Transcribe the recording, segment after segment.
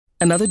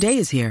Another day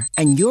is here,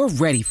 and you're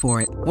ready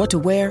for it. What to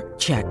wear?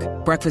 Check.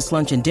 Breakfast,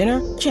 lunch, and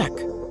dinner? Check.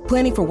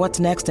 Planning for what's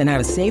next and how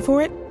to save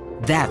for it?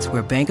 That's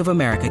where Bank of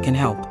America can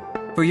help.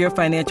 For your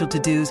financial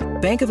to-dos,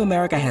 Bank of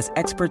America has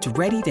experts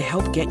ready to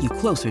help get you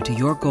closer to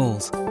your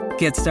goals.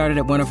 Get started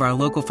at one of our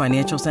local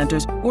financial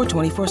centers or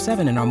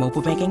 24/7 in our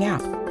mobile banking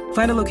app.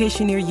 Find a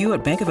location near you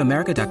at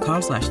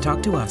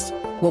bankofamerica.com/talktous.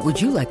 What would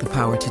you like the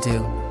power to do?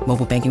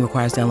 Mobile banking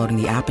requires downloading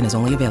the app and is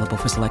only available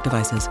for select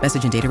devices.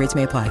 Message and data rates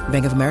may apply.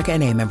 Bank of America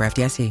N.A., member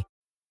FDIC.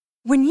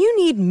 When you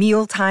need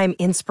mealtime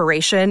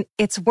inspiration,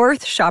 it's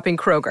worth shopping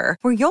Kroger,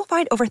 where you'll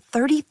find over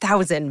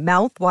 30,000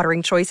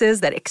 mouth-watering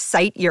choices that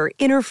excite your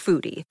inner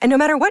foodie. And no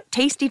matter what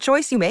tasty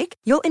choice you make,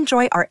 you'll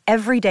enjoy our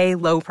everyday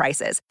low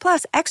prices,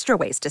 plus extra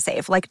ways to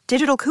save, like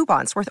digital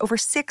coupons worth over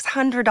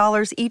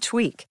 $600 each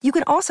week. You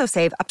can also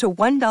save up to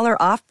 $1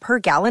 off per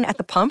gallon at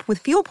the pump with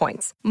fuel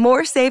points.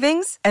 More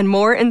savings and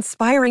more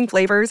inspiring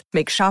flavors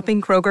make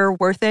shopping Kroger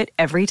worth it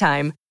every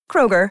time.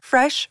 Kroger,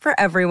 fresh for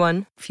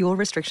everyone. Fuel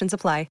restrictions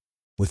apply.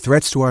 With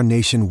threats to our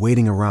nation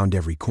waiting around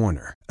every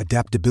corner,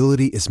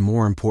 adaptability is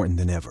more important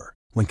than ever.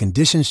 When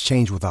conditions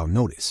change without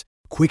notice,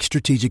 quick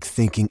strategic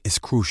thinking is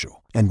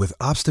crucial. And with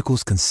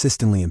obstacles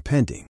consistently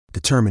impending,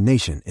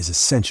 determination is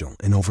essential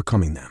in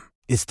overcoming them.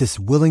 It's this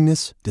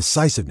willingness,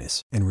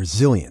 decisiveness, and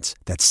resilience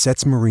that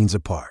sets Marines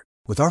apart.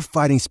 With our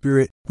fighting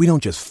spirit, we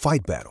don't just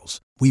fight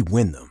battles, we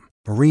win them.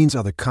 Marines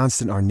are the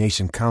constant our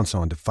nation counts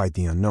on to fight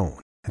the unknown.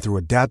 And through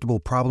adaptable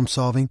problem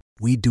solving,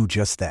 we do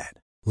just that.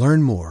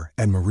 Learn more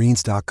at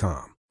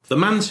marines.com. The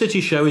Man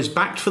City Show is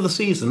backed for the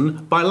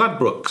season by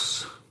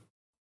Ladbrokes.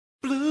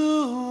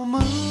 Blue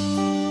moon,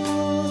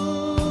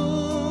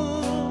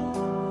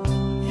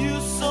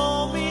 you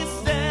saw me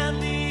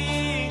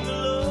standing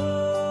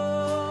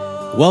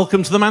alone.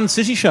 Welcome to the Man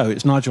City Show.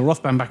 It's Nigel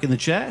Rothband back in the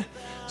chair.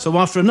 So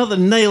after another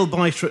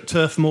nail-biter at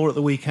Turf Moor at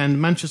the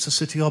weekend, Manchester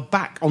City are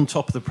back on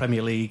top of the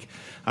Premier League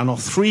and are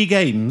 3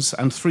 games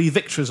and 3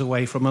 victories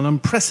away from an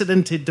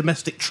unprecedented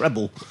domestic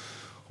treble,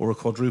 or a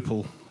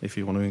quadruple, if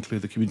you want to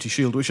include the Community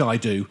Shield, which I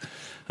do.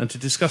 And to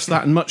discuss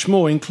that and much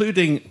more,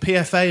 including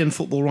PFA and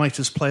Football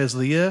Writers Players of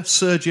the Year,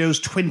 Sergio's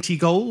 20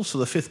 goals for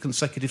the 5th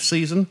consecutive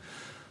season,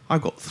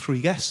 I've got 3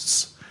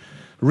 guests.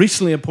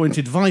 Recently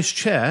appointed Vice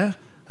Chair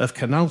of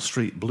Canal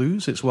Street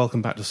Blues, it's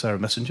welcome back to Sarah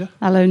Messenger.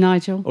 Hello,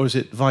 Nigel. Or is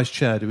it Vice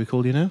Chair, do we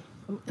call you now?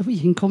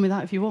 You can call me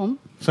that if you want.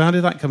 So how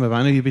did that come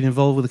about? I know you've been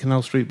involved with the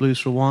Canal Street Blues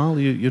for a while.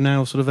 You're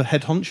now sort of a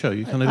head honcho.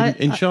 You're kind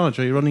of in charge.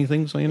 Are you running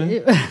things, are you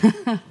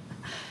know?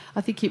 I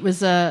think it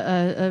was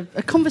a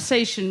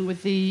conversation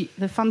with the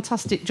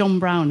fantastic John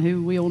Brown,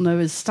 who we all know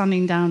is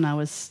standing down now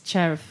as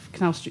chair of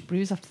Canal Street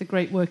Blues after the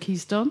great work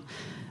he's done.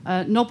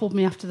 Nobbled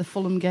me after the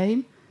Fulham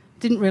game.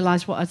 Didn't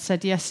realise what I'd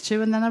said yes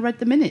to, and then I read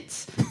the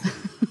minutes.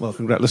 Well,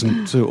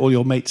 listen to all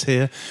your mates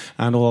here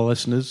and all our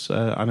listeners.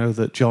 I know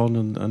that John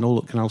and all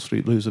at Canal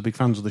Street Blues are big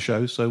fans of the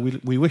show, so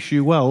we wish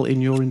you well in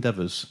your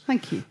endeavours.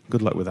 Thank you.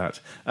 Good luck with that.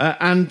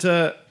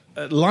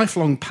 A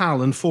lifelong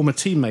pal and former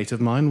teammate of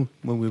mine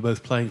when we were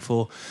both playing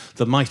for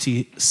the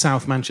mighty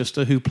South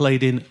Manchester, who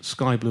played in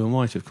Sky Blue and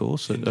White, of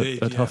course,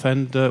 at Hough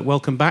End.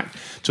 Welcome back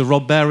to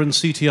Rob Bear and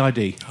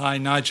CTID. Hi,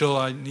 Nigel.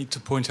 I need to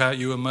point out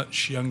you were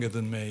much younger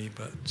than me,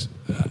 but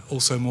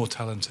also more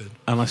talented.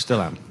 And I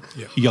still am.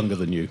 Yeah. Younger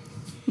than you.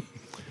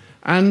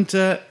 And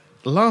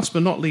last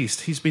but not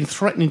least, he's been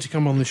threatening to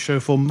come on this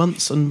show for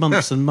months and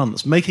months and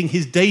months, making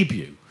his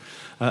debut.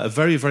 A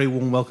very, very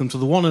warm welcome to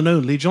the one and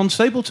only John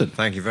Stapleton.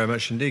 Thank you very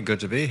much indeed. Good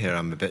to be here.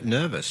 I'm a bit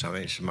nervous. I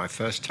mean, it's my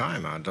first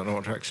time. I don't know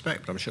what to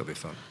expect, but I'm sure it'll be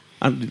fun.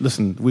 And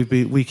listen,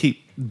 we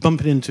keep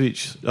bumping into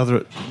each other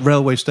at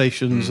railway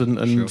stations and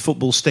sure.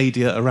 football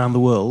stadia around the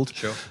world,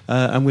 sure.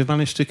 And we've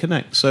managed to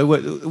connect. So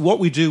what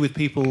we do with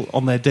people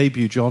on their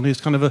debut, John, is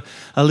kind of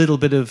a little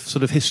bit of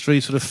sort of history,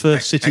 sort of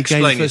first City game.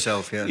 Explain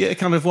yourself, yeah. Yeah,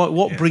 kind of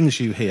what brings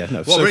you here.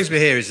 No, what brings me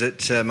here is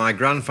that my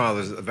grandfather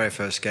was at the very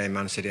first game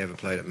Man City ever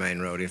played at Main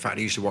Road. In fact,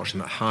 he used to watch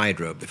them at Hyde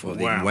Road before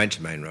they even went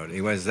to Main Road.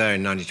 He was there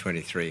in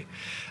 1923.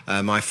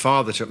 My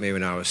father took me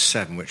when I was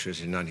 7, which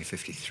was in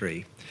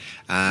 1953.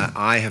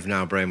 I have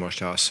now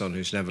brainwashed our son,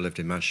 who's never lived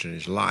in Manchester in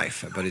his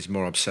life, but is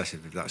more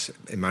obsessive, if that's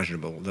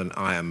imaginable, than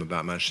I am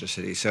about Manchester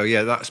City. So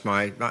yeah, that's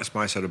my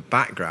sort of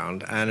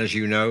background. And as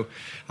you know,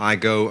 I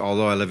go,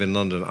 although I live in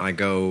London, I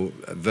go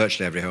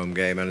virtually every home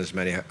game and as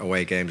many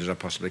away games as I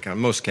possibly can.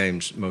 Most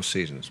games, most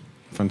seasons.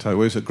 Fantastic.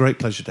 Well, it's a great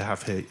pleasure to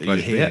have you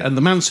here. And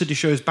the Man City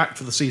Show is back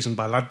for the season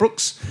by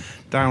Ladbrokes.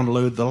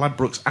 Download the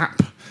Ladbrokes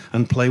app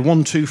and play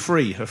 1, 2,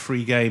 3, a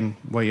free game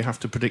where you have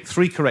to predict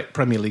 3 correct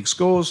Premier League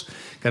scores,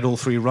 get all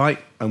 3 right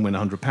and win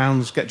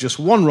 £100, get just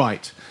 1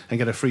 right and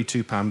get a free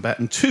 £2 bet,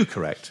 and 2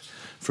 correct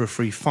for a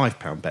free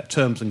 £5 bet.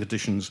 Terms and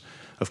conditions,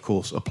 of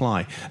course,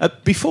 apply.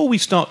 Before we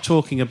start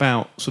talking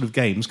about sort of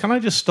games, can I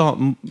just start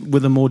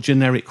with a more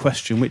generic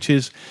question, which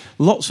is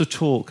lots of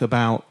talk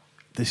about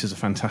this is a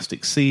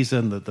fantastic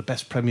season, the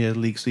best Premier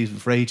League season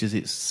for ages,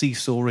 it's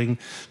seesawing,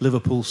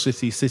 Liverpool,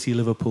 City, City,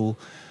 Liverpool.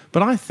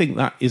 But I think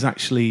that is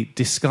actually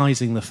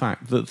disguising the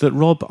fact that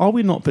Rob, are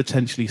we not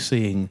potentially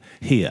seeing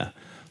here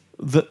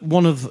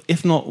one of,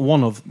 if not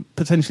one of,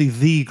 potentially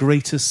the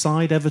greatest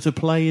side ever to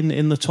play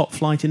in the top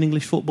flight in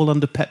English football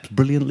under Pep's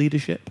brilliant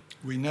leadership?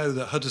 We know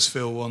that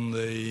Huddersfield won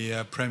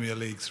the Premier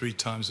League 3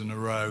 times in a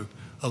row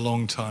a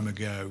long time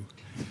ago.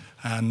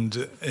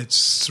 And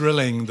it's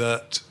thrilling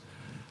that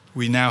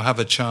we now have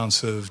a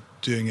chance of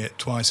doing it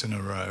twice in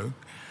a row.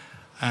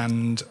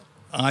 And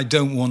I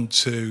don't want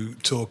to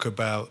talk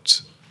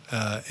about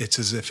it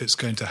as if it's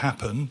going to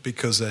happen,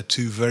 because they're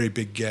 2 very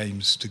big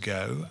games to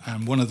go.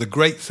 And one of the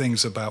great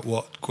things about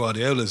what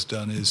Guardiola's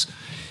done is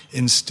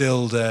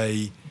instilled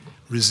a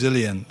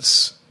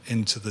resilience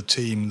into the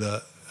team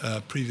that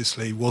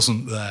previously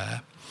wasn't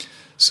there.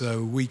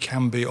 So we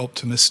can be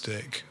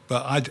optimistic.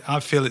 But I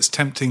feel it's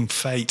tempting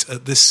fate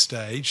at this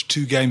stage,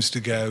 2 games to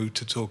go,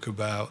 to talk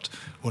about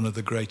one of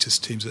the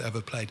greatest teams that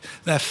ever played.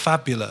 They're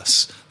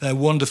fabulous. They're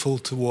wonderful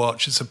to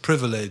watch. It's a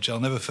privilege. I'll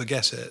never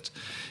forget it,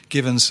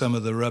 given some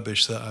of the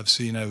rubbish that I've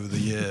seen over the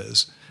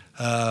years.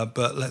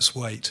 But let's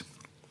wait.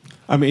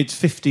 I mean,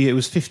 it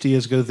was 50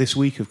 years ago this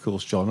week, of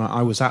course, John.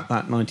 I was at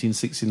that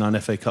 1969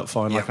 FA Cup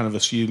final. Yep. I kind of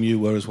assume you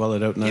were as well. I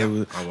don't know.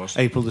 Yep, I was.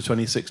 April the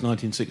 26th,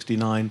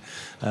 1969.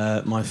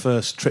 My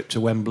first trip to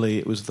Wembley.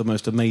 It was the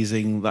most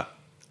amazing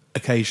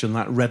occasion.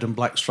 That red and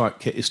black striped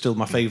kit is still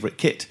my favourite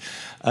kit.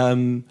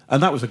 And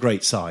that was a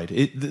great side.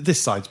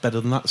 This side's better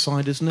than that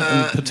side, isn't it?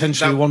 And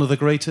potentially one of the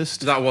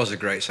greatest. That was a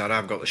great side.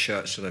 I've got the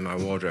shirt still in my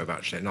wardrobe,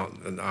 actually.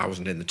 I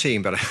wasn't in the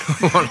team, but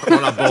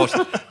one I bought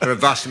for a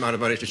vast amount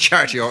of money to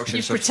charity auction.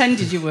 You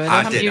pretended you were,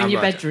 haven't you, in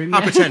your bedroom?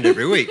 I pretend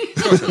every week.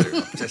 Of course I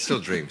do. I still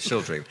dream.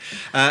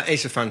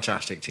 It's a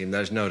fantastic team.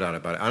 There's no doubt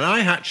about it. And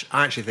I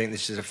actually think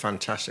this is a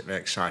fantastically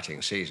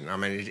exciting season. I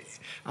mean,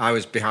 I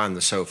was behind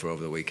the sofa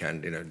over the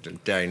weekend,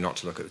 daring not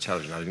to look at the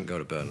television. I didn't go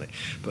to Burnley,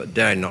 but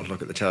daring not to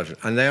look at the television.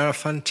 And they are a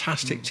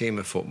fantastic team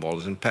of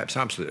footballers, and Pep's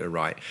absolutely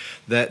right.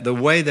 The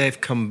way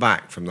they've come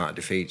back from that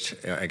defeat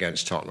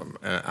against Tottenham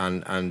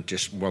and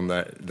just won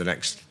the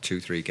next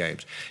 2-3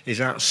 games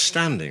is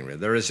outstanding. Really.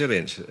 Their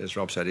resilience, as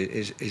Rob said,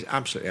 is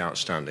absolutely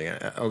outstanding.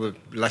 Other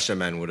lesser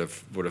men would have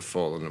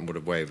fallen and would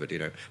have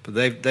wavered, but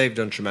they've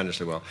done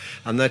tremendously well,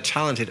 and they're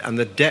talented, and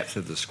the depth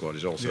of the squad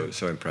is also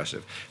so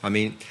impressive. I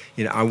mean,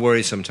 I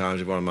worry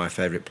sometimes if one of my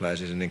favourite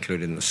players isn't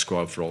included in the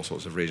squad for all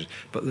sorts of reasons,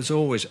 but there's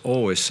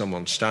always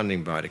someone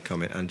standing by to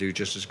come in and do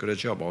just as good a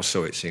job, or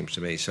so it seems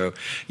to me. So,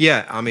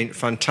 yeah, I mean,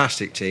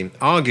 fantastic team,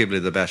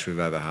 arguably the best we've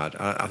ever had.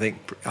 I think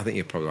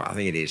you're probably right. I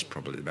think it is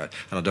probably the best,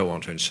 and I don't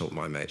want to insult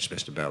my mates,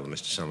 Mr. Bell and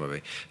Mr.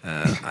 Somerby,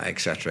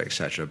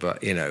 etc.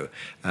 But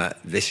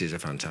this is a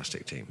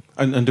fantastic team.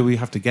 And do we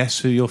have to guess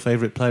who your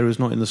favourite player is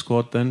not in the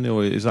squad then,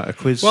 or is that a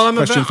quiz? Well,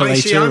 question for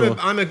later?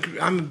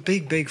 I'm a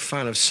big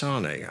fan of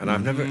Sane, and I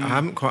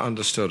haven't quite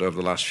understood over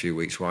the last few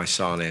weeks why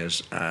Sane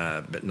has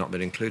not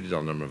been included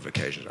on a number of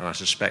occasions, and I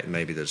suspect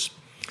maybe there's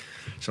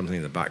something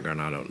in the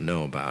background I don't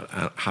know about.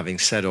 Having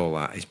said all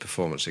that, his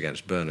performance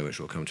against Burnley, which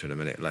we'll come to in a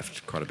minute,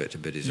 left quite a bit to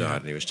be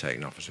desired, and he was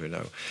taken off, as we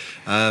know.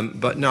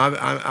 But no,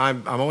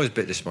 I'm always a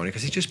bit disappointed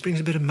because he just brings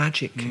a bit of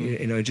magic.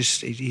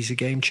 He's a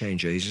game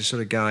changer. He's the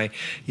sort of guy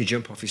you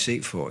jump off your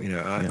seat for.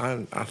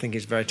 I think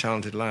he's a very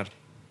talented lad.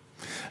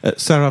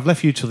 Sarah, I've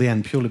left you till the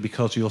end purely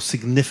because you're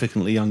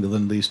significantly younger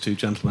than these 2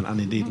 gentlemen, and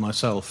indeed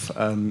myself,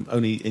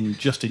 only in your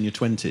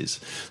 20s.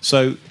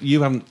 So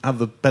you haven't had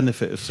the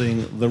benefit of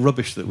seeing the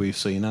rubbish that we've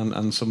seen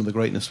and some of the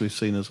greatness we've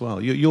seen as well.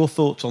 Your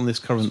thoughts on this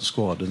current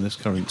squad and this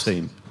current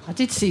team? I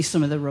did see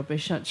some of the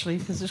rubbish, actually,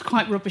 because it was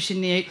quite rubbish in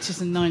the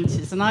 80s and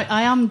 90s. And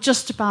I am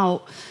just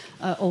about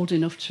old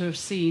enough to have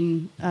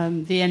seen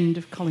the end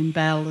of Colin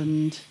Bell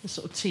and the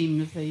sort of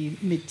team of the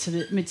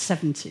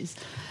mid-70s.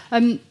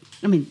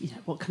 I mean,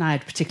 what can I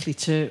add particularly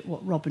to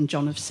what Rob and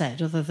John have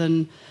said, other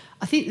than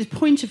I think the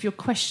point of your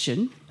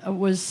question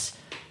was,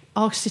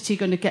 are City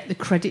going to get the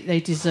credit they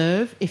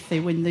deserve if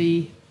they win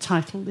the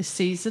title this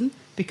season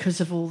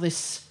because of all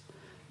this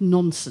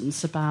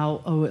nonsense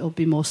about, it'll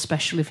be more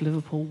special if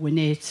Liverpool win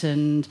it,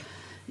 and,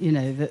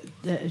 that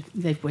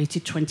they've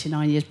waited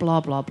 29 years, blah,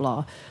 blah,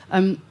 blah.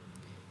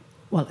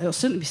 Well, it'll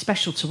certainly be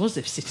special to us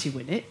if City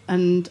win it,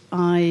 and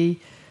I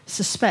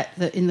suspect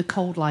that in the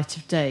cold light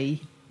of day,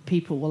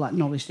 people will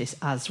acknowledge this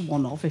as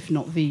one of, if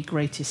not the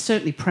greatest,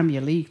 certainly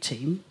Premier League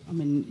team. I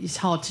mean, it's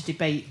hard to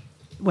debate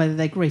whether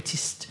they're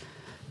greatest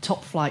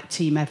top-flight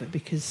team ever,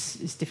 because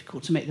it's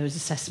difficult to make those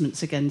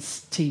assessments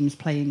against teams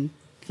playing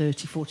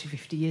 30, 40,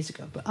 50 years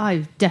ago. But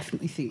I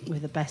definitely think we're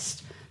the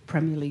best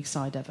Premier League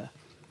side ever.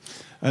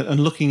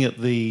 And looking at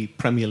the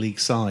Premier League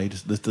side,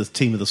 the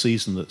team of the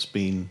season that's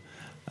been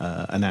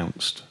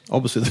announced.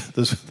 Obviously,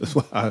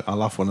 I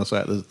laugh when I say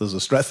it. There's a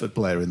Stretford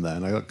player in there,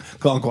 and I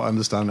can't quite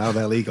understand how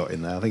the hell he got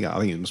in there. I think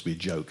it must be a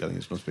joke. I think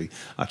it must be.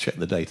 I checked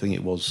the date. I think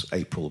it was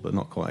April, but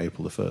not quite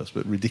April the 1st.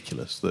 But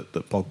ridiculous that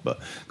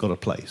Pogba got a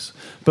place.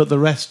 But the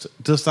rest,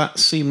 does that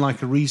seem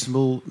like a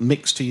reasonable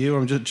mix to you? I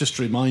mean, just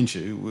to remind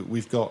you,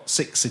 we've got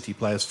 6 City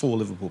players, 4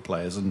 Liverpool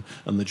players, and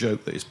the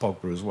joke that is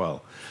Pogba as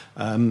well.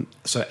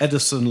 So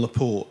Ederson,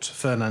 Laporte,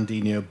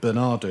 Fernandinho,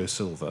 Bernardo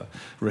Silva,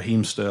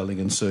 Raheem Sterling,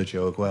 and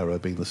Sergio Aguero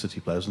being being the City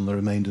players and the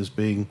remainders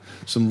being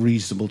some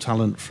reasonable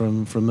talent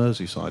from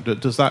Merseyside.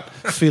 Does that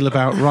feel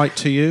about right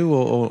to you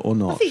or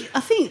not?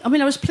 I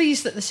mean, I was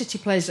pleased that the City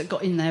players that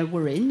got in there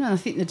were in, and I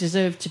think they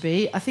deserved to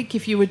be. I think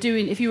if you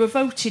were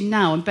voting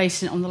now and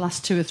basing it on the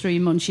last 2 or 3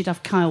 months, you'd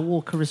have Kyle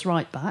Walker as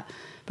right back.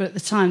 But at the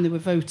time they were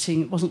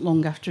voting, it wasn't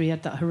long after he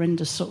had that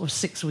horrendous sort of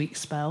 6-week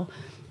spell.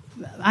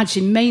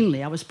 Actually,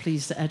 mainly I was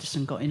pleased that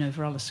Ederson got in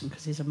over Alisson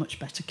because he's a much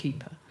better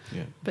keeper.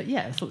 Yeah. But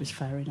yeah, I thought it was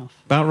fair enough.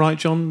 About right,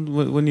 John,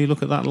 when you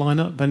look at that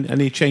lineup?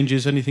 Any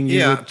changes, anything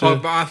you would...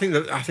 but I think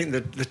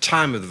that the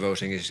time of the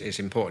voting is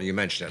important. You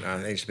mentioned it.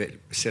 I think it's a bit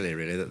silly,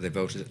 really, that they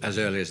voted as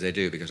early as they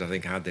do, because I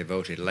think had they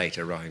voted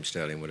later, Raheem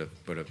Sterling would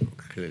have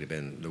clearly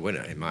been the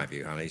winner, in my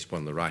view. And he's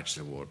won the Writers'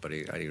 Award, but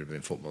he would have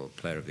been Football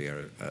Player of the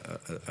Year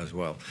as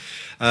well.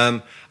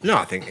 No,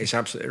 I think it's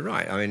absolutely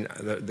right. I mean,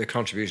 the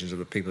contributions of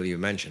the people you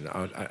mentioned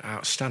are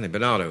outstanding.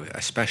 Bernardo,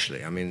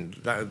 especially. I mean,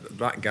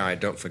 that guy,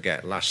 don't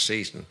forget, last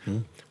season...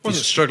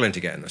 Wasn't struggling to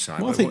get in the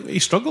side. Well, I think he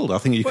struggled. I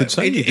think you could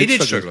say he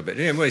did struggle a bit.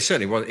 Yeah, well, he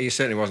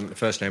certainly wasn't the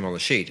first name on the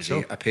sheet, as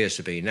he appears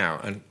to be now,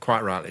 and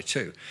quite rightly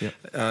too.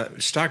 Yeah.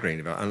 Staggering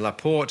about. And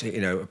Laporte,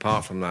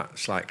 apart from that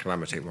slight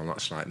calamity, well,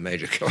 not slight,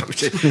 major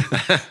calamity,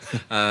 the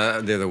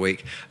other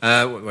week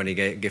when he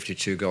gifted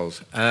 2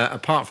 goals.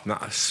 Apart from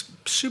that, a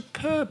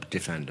superb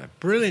defender,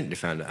 brilliant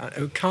defender,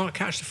 who can't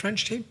catch the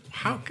French team.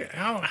 How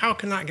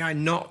can that guy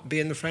not be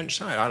in the French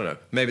side? I don't know.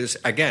 Maybe there's,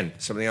 again,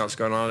 something else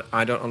going on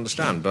I don't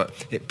understand,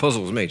 but it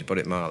puzzles me, to put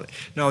it mildly.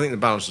 No, I think the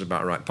balance is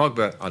about right.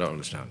 Pogba, I don't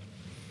understand.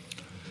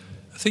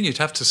 I think you'd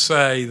have to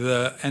say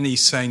that any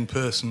sane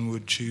person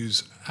would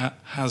choose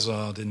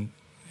Hazard in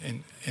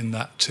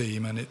that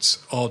team, and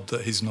it's odd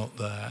that he's not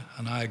there.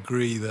 And I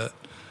agree that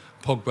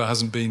Pogba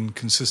hasn't been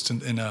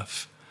consistent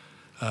enough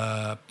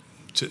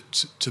to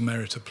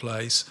merit a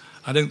place.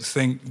 I don't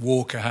think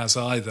Walker has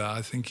either.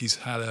 I think he's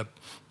had a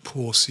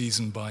poor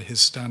season by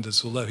his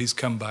standards, although he's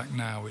come back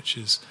now, which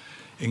is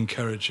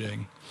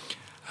encouraging.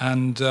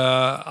 And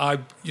I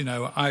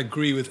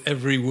agree with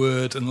every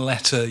word and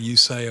letter you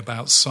say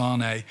about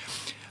Sane.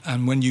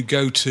 And when you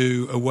go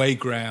to away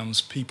grounds,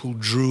 people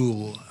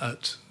drool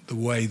at the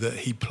way that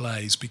he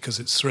plays because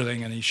it's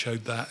thrilling, and he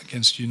showed that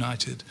against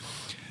United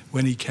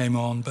when he came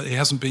on. But he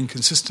hasn't been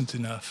consistent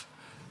enough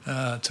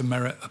to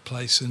merit a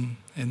place in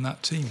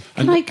that team.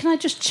 Can I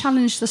just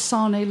challenge the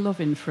Sane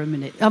loving for a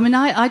minute? I mean,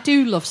 I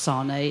do love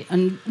Sane,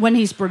 and when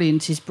he's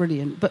brilliant, he's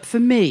brilliant. But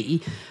for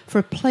me, for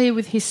a player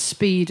with his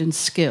speed and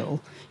skill,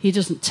 he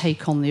doesn't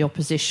take on the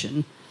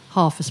opposition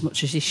half as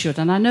much as he should.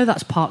 And I know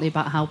that's partly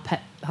about how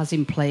Pep has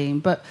him playing,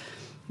 but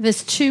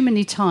there's too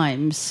many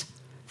times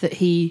that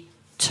he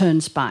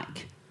turns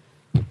back.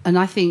 And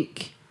I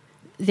think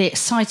the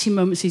exciting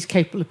moments he's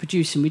capable of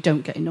producing, we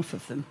don't get enough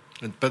of them.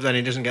 But then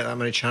he doesn't get that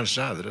many chances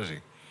either, does he?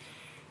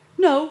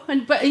 No,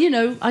 but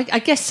I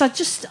guess I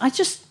just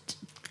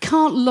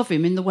can't love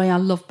him in the way I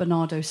love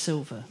Bernardo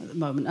Silva at the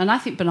moment. And I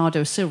think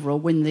Bernardo Silva will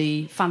win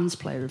the Fans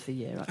Player of the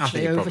Year,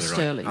 actually, over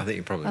Sterling. Right. I think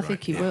you're probably right. I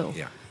think he will.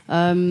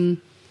 Yeah.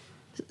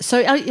 So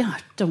I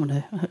don't want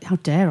to... How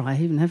dare I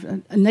even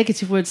have a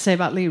negative word to say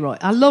about Leroy?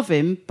 I love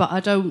him, but I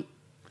don't...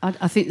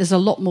 I think there's a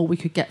lot more we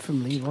could get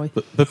from Leroy.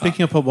 But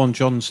picking up on what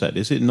John said,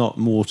 is it not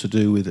more to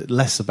do with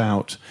less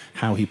about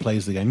how he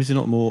plays the game? Is it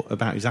not more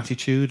about his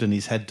attitude, and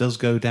his head does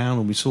go down?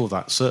 And we saw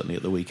that certainly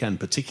at the weekend,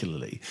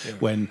 particularly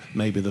when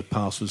maybe the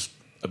pass was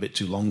a bit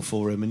too long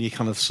for him, and you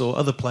kind of saw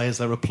other players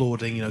there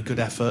applauding, good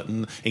effort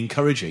and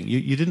encouraging.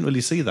 You didn't really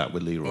see that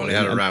with Leroy. Well, he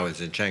had a row with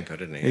Zinchenko,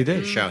 didn't he? He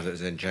did. He shouted at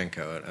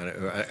Zinchenko,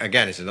 and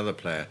again, it's another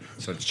player,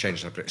 so to change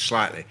the subject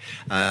slightly.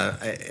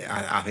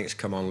 I think it's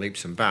come on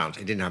leaps and bounds.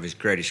 He didn't have his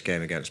greatest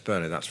game against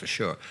Burnley, that's for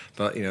sure.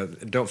 But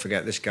don't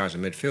forget, this guy's a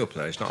midfield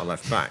player. He's not a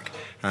left back.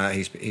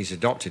 He's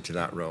adopted to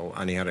that role,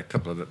 and he had a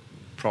couple of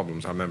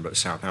problems. I remember at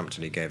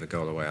Southampton he gave a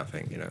goal away, I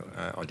think,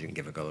 or didn't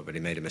give a goal, but he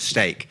made a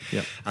mistake.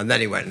 Yep. And then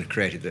he went and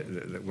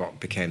created what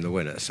became the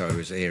winner. So it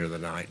was the hero of the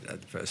night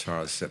as far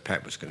as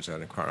Pep was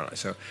concerned, and quite right.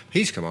 So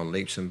he's come on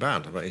leaps and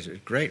bounds. I thought he's a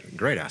great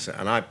asset,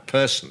 and I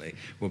personally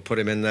would put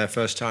him in there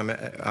first time.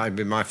 I'd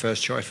be my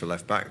first choice for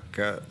left back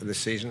this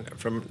season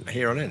from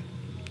here on in.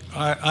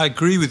 I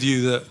agree with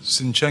you that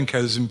Zinchenko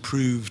has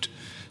improved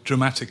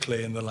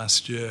dramatically in the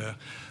last year,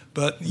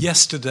 but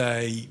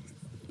yesterday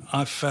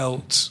I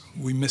felt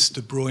we missed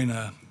De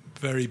Bruyne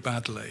very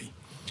badly.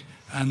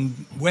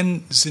 And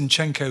when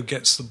Zinchenko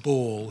gets the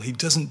ball, he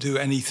doesn't do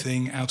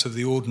anything out of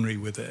the ordinary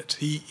with it.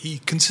 He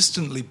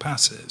consistently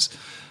passes,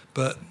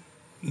 but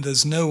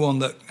there's no one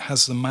that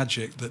has the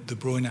magic that De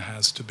Bruyne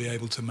has to be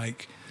able to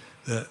make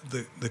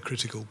the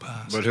critical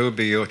pass. But who would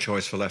be your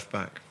choice for left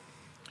back?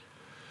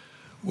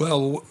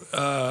 Well,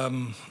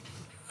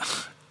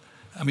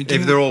 I mean,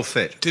 if they're all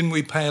fit. Didn't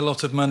we pay a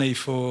lot of money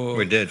for...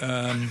 We did.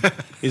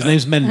 His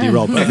name's Mendy,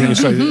 Rob. I think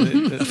it's right.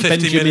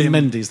 Benjamin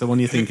Mendy's the one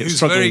you think is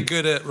struggling. Who's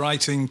very good at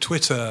writing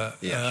Twitter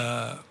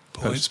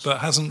points, but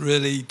hasn't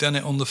really done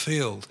it on the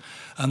field.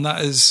 And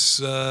that is...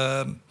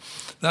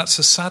 that's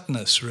a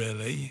sadness,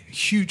 really.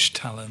 Huge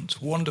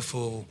talent,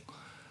 wonderful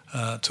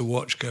to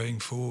watch going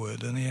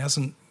forward. And he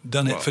hasn't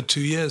done it for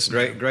 2 years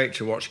now. Great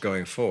to watch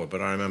going forward,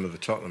 but I remember the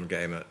Tottenham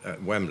game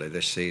at Wembley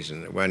this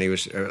season when he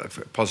was a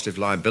positive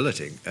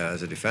liability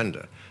as a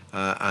defender,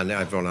 and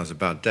everyone has a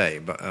bad day.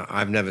 But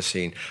I've never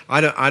seen.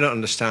 I don't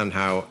understand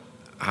how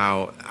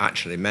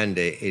actually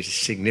Mendy is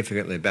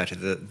significantly better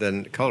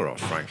than Kolarov,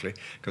 frankly,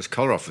 because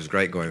Kolarov was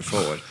great going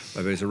forward,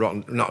 but he was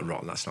not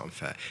rotten. That's not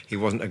unfair. He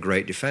wasn't a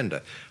great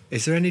defender.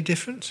 Is there any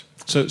difference?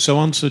 So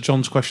answer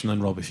John's question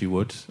then, Rob, if you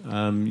would.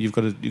 You've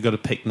got to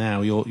pick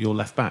now your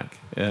left back.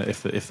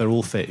 If they're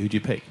all fit, who do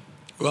you pick?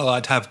 Well,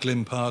 I'd have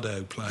Glyn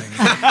Pardoe playing.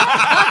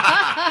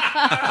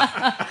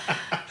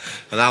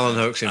 And Alan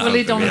Hoke's in front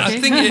of me. I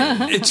think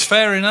it's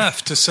fair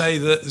enough to say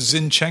that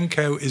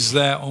Zinchenko is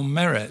there on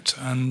merit,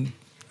 and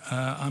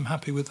I'm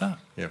happy with that.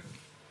 Yeah.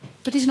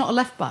 But he's not a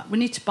left back. We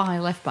need to buy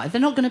a left back. They're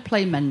not going to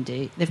play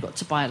Mendy. They've got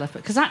to buy a left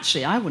back. Because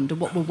actually, I wonder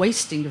what we're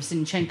wasting of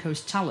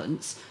Zinchenko's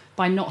talents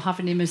by not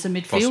having him as a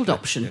midfield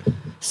option. Yeah.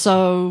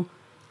 So,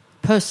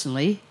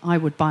 personally, I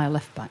would buy a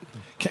left back.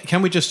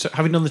 Can we just,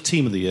 having done the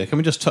team of the year, can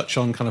we just touch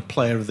on kind of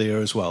player of the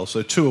year as well?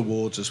 So 2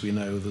 awards, as we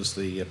know. There's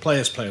the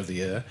Players' Player of the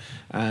Year,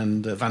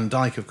 and Van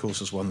Dijk, of course,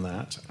 has won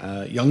that.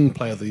 Young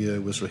Player of the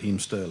Year was Raheem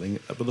Sterling,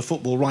 but the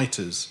football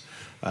writers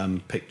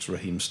picked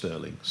Raheem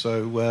Sterling.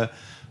 So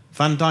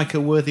Van Dijk a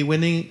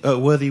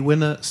worthy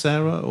winner,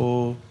 Sarah,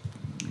 or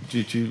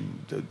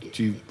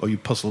are you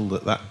puzzled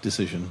at that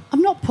decision?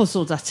 I'm not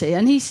puzzled at it,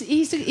 and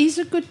he's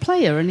a good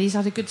player, and he's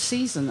had a good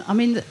season. I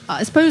mean,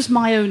 I suppose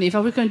if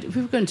we were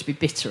going to be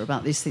bitter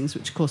about these things,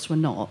 which of course we're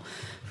not.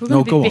 If we're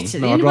going to be bitter,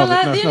 the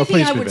only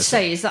thing I would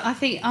say is that I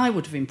think I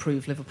would have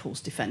improved Liverpool's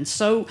defence.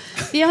 So,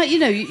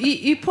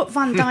 you put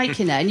Van Dijk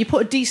in there, and you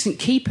put a decent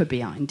keeper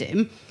behind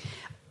him.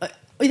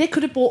 They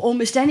could have bought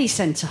almost any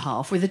centre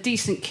half with a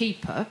decent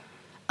keeper,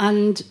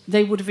 and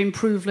they would have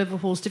improved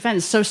Liverpool's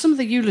defence. So some of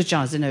the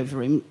eulogising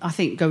over him, I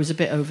think, goes a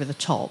bit over the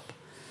top.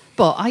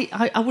 But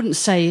I wouldn't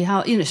say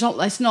how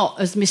it's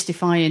not as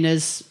mystifying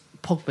as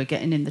Pogba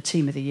getting in the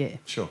team of the year.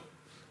 Sure.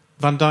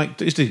 Van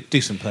Dijk is a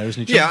decent player,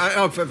 isn't he, John?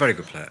 Yeah, a very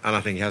good player, and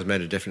I think he has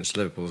made a difference to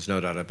Liverpool. There's no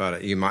doubt about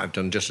it. You might have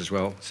done just as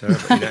well, Sarah,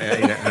 but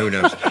who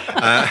knows?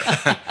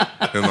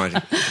 Who am I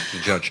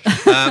to judge?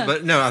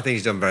 But no, I think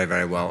he's done very,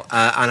 very well.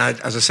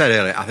 As I said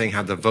earlier, I think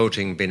had the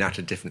voting been at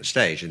a different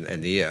stage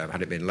in the year,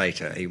 had it been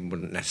later, he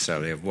wouldn't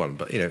necessarily have won.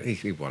 But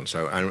he won.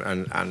 So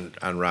and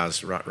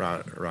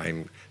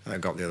Raheem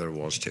got the other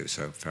awards too.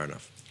 So fair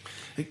enough.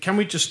 Can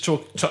we just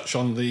touch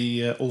on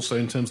the also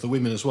in terms of the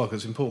women as well,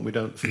 because it's important we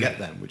don't forget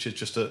them, which is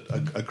just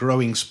a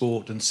growing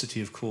sport, and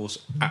City, of course,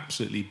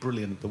 absolutely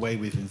brilliant. The way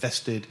we've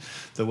invested,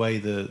 the way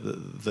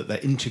that they're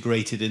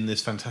integrated in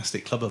this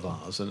fantastic club of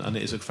ours, and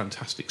it is a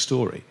fantastic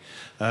story.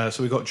 So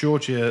we've got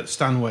Georgia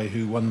Stanway,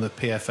 who won the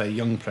PFA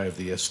Young Player of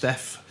the Year.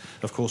 Steph,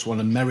 of course, won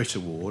a Merit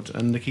Award,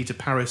 and Nikita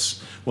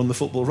Paris won the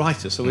Football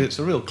Writer. So it's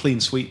a real clean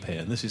sweep here,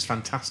 and this is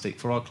fantastic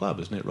for our club,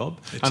 isn't it, Rob?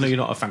 I know you're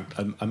not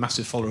a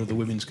massive follower of the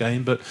women's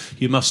game, but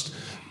you must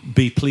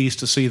be pleased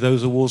to see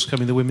those awards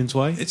coming the women's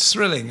way. It's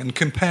thrilling, and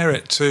compare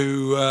it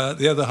to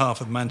the other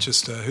half of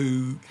Manchester,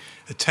 who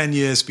are 10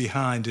 years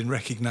behind in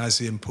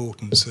recognising the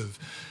importance of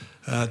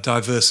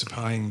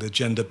diversifying the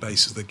gender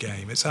base of the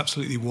game. It's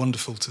absolutely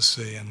wonderful to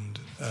see, and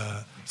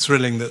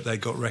thrilling that they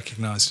got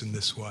recognised in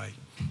this way.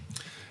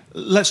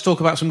 Let's talk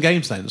about some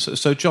games then.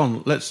 So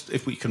John,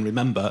 if we can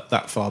remember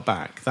that far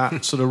back,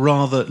 that sort of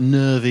rather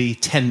nervy,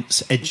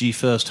 tense, edgy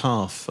first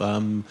half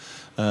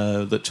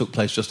that took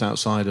place just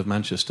outside of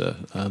Manchester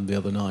the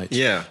other night.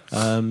 Yeah.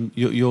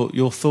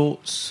 Your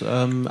thoughts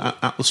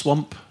at the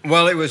Swamp?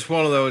 Well, it was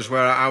one of those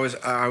where I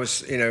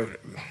was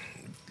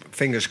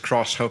fingers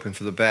crossed, hoping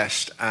for the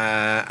best,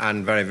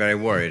 and very, very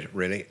worried,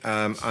 really.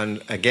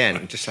 And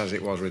again, just as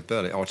it was with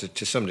Burnley, or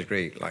to some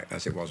degree, like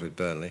as it was with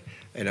Burnley,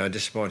 a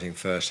disappointing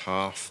first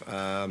half.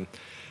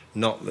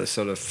 Not the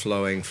sort of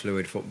flowing,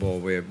 fluid football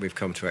we've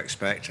come to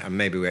expect, and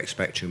maybe we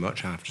expect too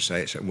much, I have to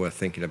say. It's worth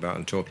thinking about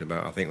and talking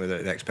about. I think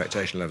the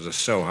expectation levels are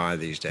so high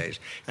these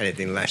days,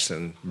 anything less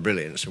than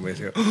brilliance, and we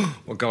think, oh,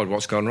 well, God,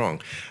 what's gone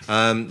wrong?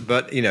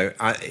 But,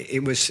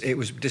 it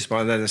was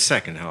disappointing. Then the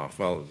second half,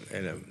 well,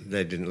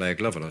 they didn't lay a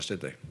glove on us,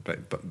 did they?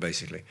 But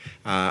basically.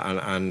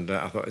 And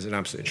I thought it was an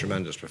absolutely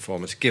tremendous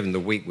performance, given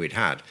the week we'd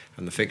had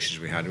and the fixtures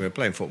we had. We were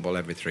playing football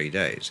every 3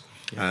 days.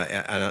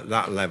 And at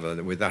that level,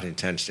 with that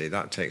intensity,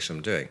 that takes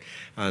some doing.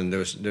 And there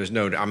was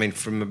no... I mean,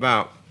 from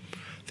about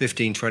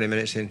 15, 20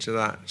 minutes into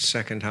that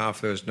second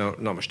half, there was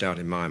not much doubt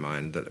in my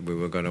mind that we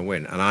were going to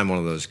win. And I'm one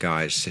of those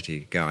guys,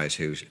 City guys,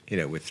 who's,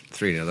 with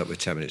 3-0 up with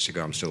 10 minutes to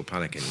go, I'm still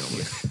panicking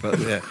normally.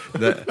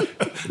 But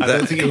I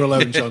don't think you're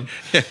alone, John.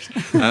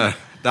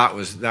 That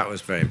was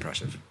very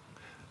impressive.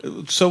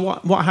 So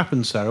what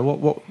happened, Sarah?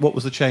 What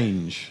was the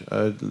change?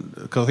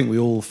 Because I think we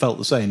all felt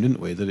the same, didn't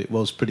we? That it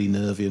was pretty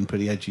nervy and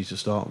pretty edgy to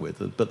start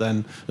with. But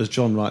then, as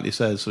John rightly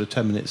says, sort of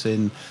 10 minutes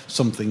in,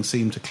 something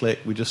seemed to click.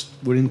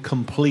 We're in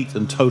complete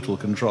and total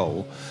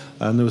control,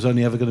 and there was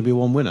only ever going to be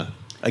one winner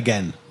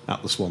again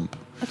at the Swamp.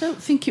 I don't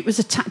think it was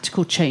a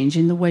tactical change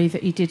in the way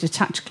that he did a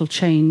tactical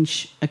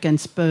change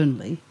against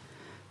Burnley,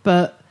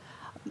 but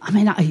I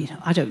mean,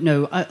 I don't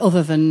know.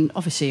 Other than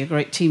obviously a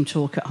great team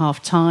talk at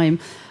half time,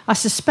 I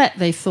suspect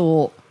they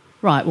thought,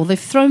 right, well, they've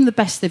thrown the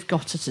best they've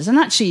got at us. And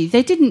actually,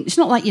 they didn't. It's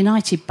not like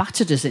United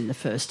battered us in the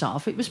first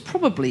half. It was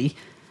probably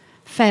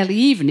fairly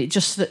even. It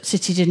just that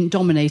City didn't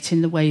dominate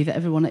in the way that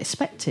everyone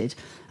expected.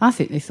 I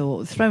think they thought,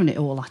 they've thrown it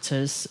all at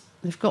us.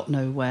 They've got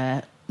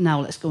nowhere.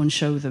 Now let's go and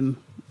show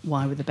them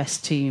why we're the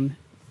best team,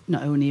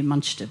 not only in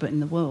Manchester, but in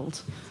the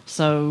world.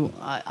 So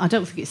I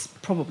don't think it's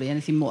probably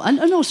anything more. And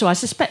also, I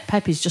suspect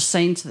Pep is just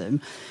saying to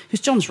them,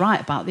 because John's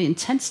right about the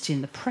intensity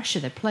and the pressure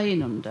they're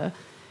playing under,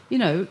 you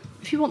know,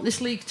 if you want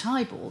this league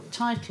title,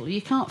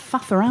 you can't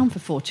faff around for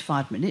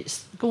 45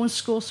 minutes. Go and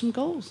score some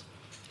goals.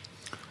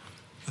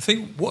 I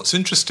think what's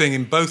interesting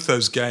in both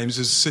those games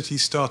is City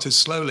started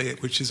slowly,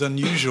 which is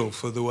unusual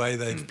for the way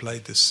they've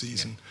played this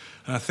season.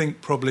 And I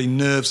think probably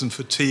nerves and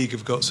fatigue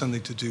have got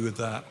something to do with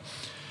that.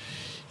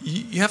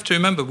 You have to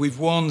remember, we've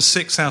won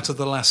 6 out of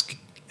the last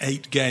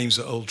 8 games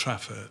at Old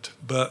Trafford.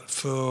 But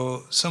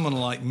for someone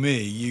like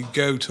me, you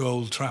go to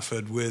Old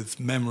Trafford with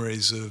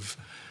memories of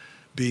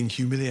being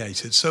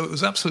humiliated. So it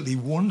was absolutely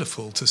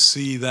wonderful to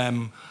see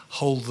them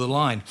hold the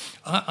line.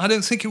 I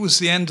don't think it was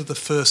the end of the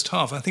first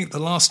half. I think the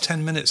last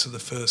 10 minutes of the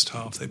first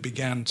half, they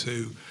began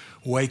to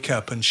wake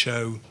up and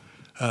show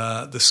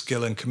the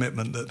skill and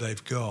commitment that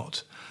they've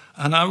got.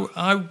 And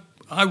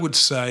I would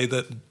say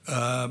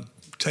that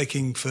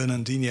taking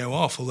Fernandinho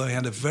off, although he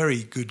had a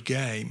very good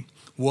game,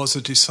 was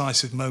a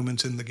decisive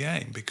moment in the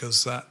game,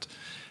 because that,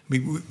 I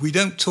mean, we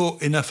don't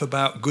talk enough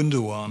about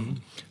Gundogan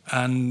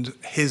and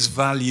his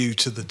value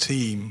to the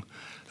team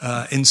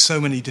in so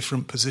many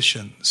different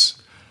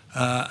positions.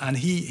 And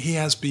he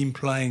has been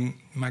playing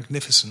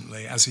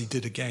magnificently, as he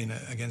did again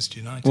against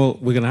United. Well,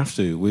 we're going to have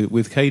to.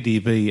 With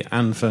KDB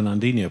and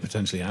Fernandinho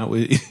potentially out,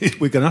 we're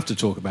going to have to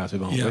talk about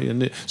him, aren't we?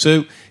 And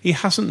so he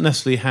hasn't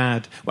necessarily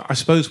had... Well, I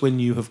suppose when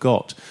you have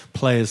got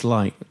players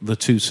like the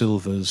two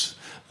Silvers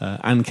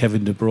and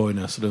Kevin De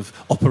Bruyne sort of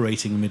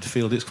operating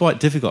midfield, it's quite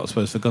difficult, I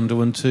suppose, for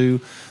Gundogan to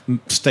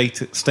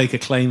stake a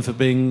claim for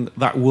being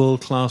that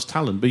world-class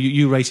talent. But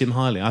you rate him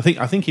highly. I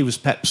think he was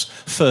Pep's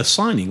first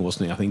signing,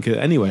 wasn't he? I think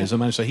anyway, as a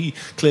manager, he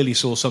clearly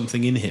saw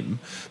something in him,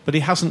 but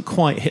he hasn't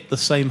quite hit the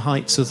same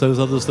heights as those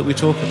others that we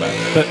talk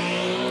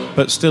about.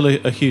 But still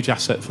a huge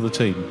asset for the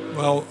team.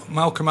 Well,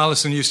 Malcolm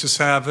Allison used to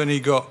say, I've only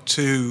got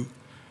 2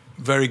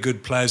 very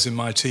good players in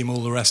my team,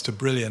 all the rest are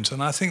brilliant,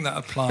 and I think that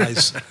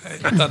applies.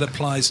 That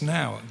applies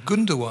now.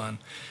 Gundogan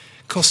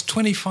cost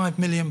 £25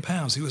 million.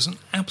 He was an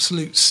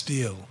absolute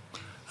steal.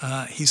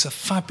 He's a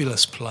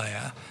fabulous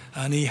player,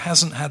 and he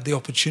hasn't had the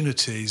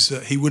opportunities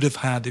that he would have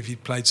had if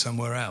he'd played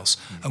somewhere else.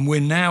 And we're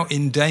now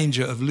in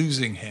danger of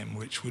losing him,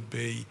 which would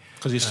be...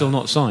 Because he's still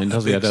not signed,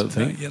 has he, I don't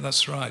think? Yeah,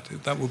 that's right.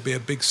 That would be a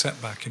big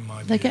setback in my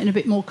view. They're getting a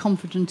bit more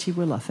confident he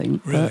will, I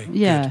think. Really?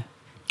 Yeah. Good.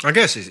 I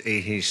guess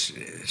he's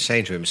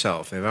saying to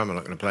himself, if I'm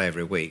not going to play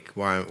every week,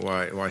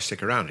 why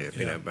stick around here? Yeah.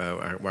 You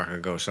know, why can I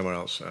go somewhere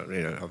else?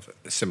 Of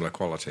similar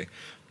quality,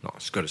 not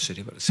as good as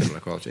City, but similar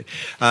quality,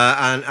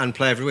 and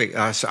play every week.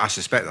 I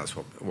suspect that's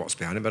what's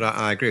behind it. But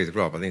I agree with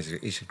Rob. I think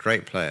he's a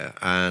great player,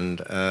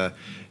 and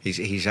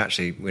he's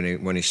actually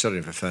when he's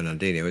studying for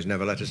Fernandinho, he's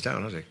never let us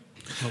down, has he?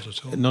 Not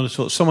at all. Not at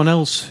all. Someone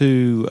else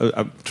who...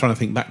 I'm trying to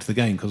think back to the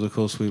game, because, of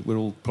course, we're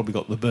all probably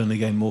got the Burnley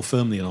game more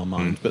firmly in our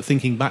mind. But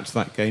thinking back to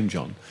that game,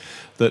 John,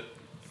 that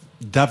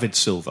David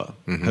Silva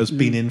has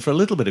been in for a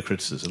little bit of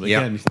criticism.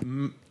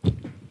 Again,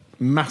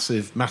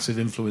 massive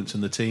influence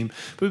in the team.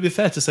 But it would be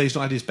fair to say he's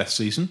not had his best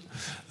season.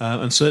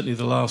 And certainly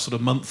the last sort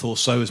of month or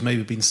so has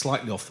maybe been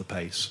slightly off the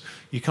pace.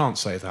 You can't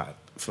say that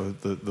for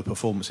the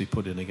performance he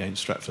put in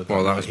against Stretford.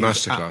 Well, that was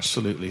masterclass.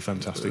 Absolutely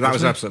fantastic. That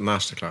was absolute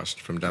masterclass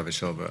from David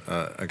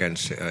Silva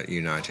against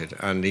United,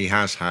 and he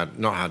has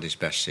not had his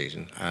best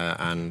season.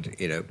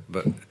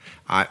 But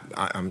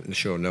I'm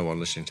sure no one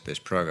listening to this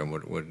programme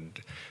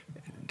would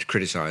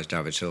criticise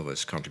David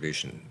Silva's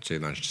contribution to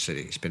Manchester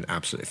City. It's been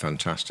absolutely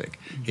fantastic.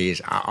 He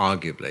is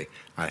arguably,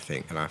 I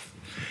think, and I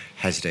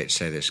hesitate to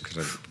say this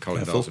because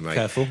Colin Bell's a mate.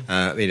 Careful.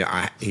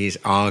 He's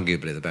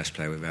arguably the best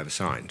player we've ever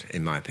signed,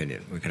 in my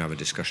opinion. We can have a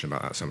discussion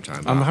about that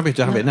sometime. I'm happy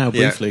to have it now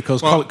briefly,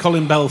 because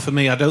Colin Bell, for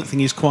me, I don't think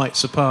he's quite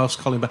surpassed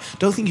Colin Bell. I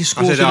don't think he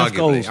scores enough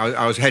goals.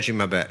 I was hedging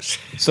my bets.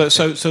 So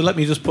let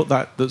me just put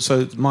that.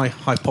 So my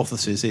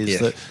hypothesis is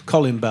that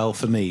Colin Bell,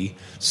 for me,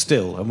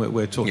 still, and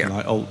we're talking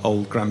like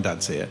old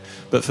granddads here,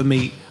 but for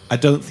me, I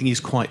don't think he's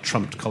quite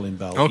trumped Colin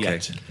Bell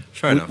yet.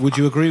 Fair enough. Would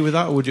you agree with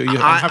that? Or would you?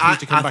 I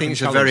think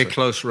it's a very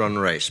close run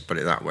race. Put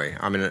it that way.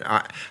 I mean,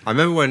 I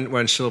remember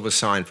when Silva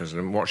signed for us,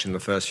 and watching the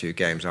first few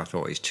games, I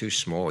thought he's too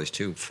small, he's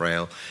too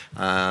frail.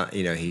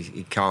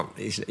 He can't.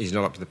 He's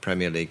not up to the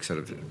Premier League sort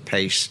of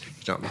pace.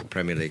 He's not up to the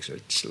Premier League sort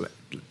of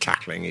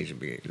tackling, he's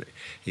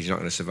not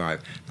going to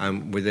survive.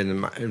 And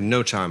within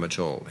no time at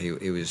all,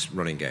 he was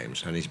running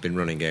games, and he's been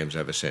running games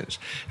ever since.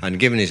 And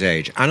given his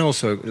age, and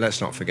also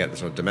let's not forget the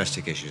sort of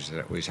domestic issues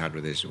that he's had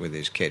with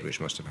his kid, which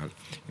must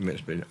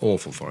have been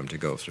awful for him to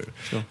go through.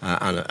 Sure.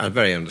 And a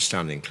very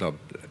understanding club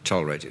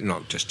tolerated,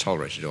 not just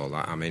tolerated all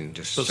that. I mean,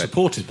 just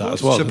supported that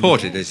as well.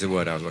 Supported is the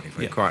word I was looking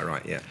for. Yeah. You're quite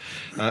right. Yeah,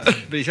 but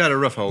he's had a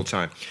rough old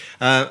time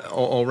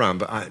all round.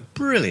 But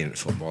brilliant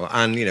football,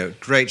 and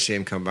great to see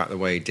him come back the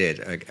way he did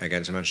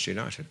against Manchester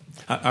United.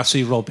 I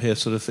see Rob here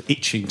sort of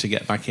itching to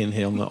get back in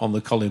here on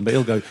the Colin, but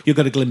he'll go. You'll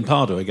go to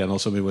Glimpardo again or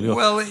something, will you?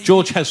 Well,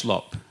 George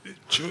Heslop.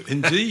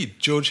 Indeed,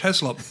 George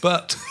Heslop,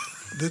 but.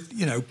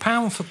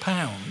 Pound for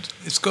pound,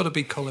 it's got to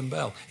be Colin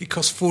Bell. It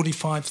cost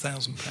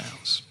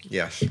 £45,000.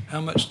 Yes.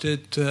 How much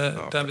did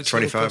David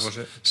 25 cost? Was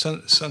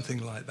it?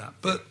 Something like that.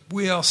 But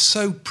we are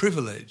so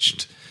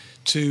privileged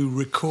to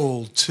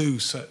recall two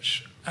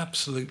such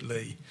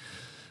absolutely,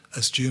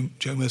 as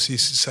Joe Mercy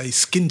used to say,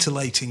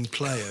 scintillating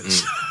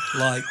players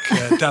like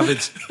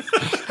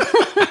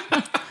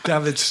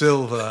David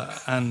Silva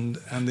and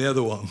the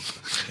other one.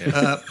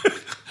 Yeah.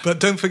 But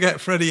don't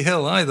forget Freddie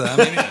Hill either. I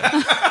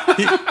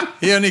mean,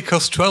 he only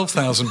cost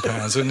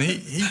 £12,000, and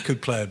he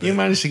could play a bit. You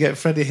managed to get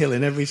Freddie Hill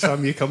in every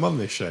time you come on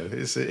this show.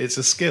 It's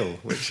a skill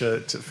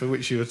for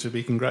which you are to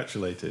be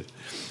congratulated.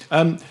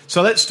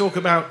 So let's talk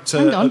about.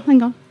 Hang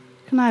on.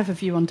 Can I have a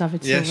view on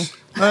David yes.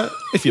 Silva?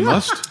 If you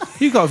must.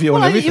 You've got a view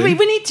on everything.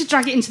 We need to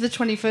drag it into the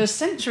 21st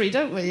century,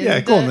 don't we? Yeah,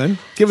 go on then.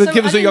 Give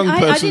us a young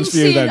person's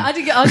view then.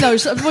 I know,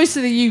 so voice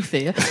of the youth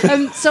here.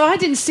 So I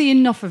didn't see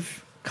enough of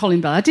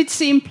Colin Bell. I did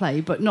see him play,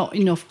 but not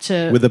enough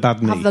to with a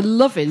bad knee. Have the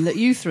loving that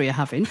you three are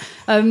having.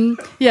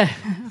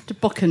 After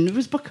Buchan. It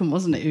was Buchan,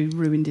 wasn't it, who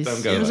ruined his...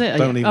 Don't go was there. it?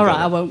 Don't even All right, go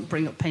there. I won't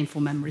bring up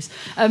painful memories.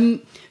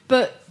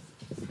 But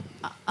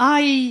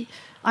I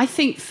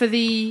think for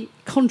the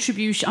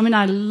contribution... I mean,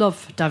 I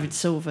love David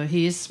Silva.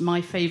 He is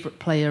my favourite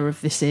player of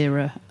this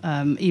era,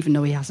 even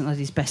though he hasn't had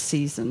his best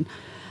season.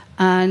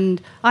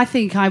 And I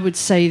think I would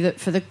say that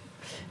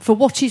for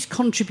what he's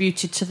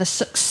contributed to the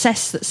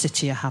success that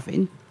City are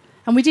having...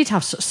 And we did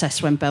have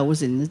success when Bell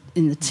was in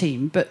the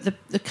team, but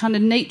the kind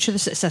of nature of the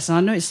success, and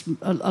I know it's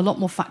a lot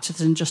more factors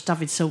than just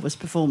David Silva's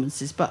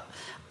performances, but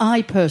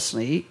I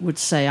personally would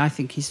say I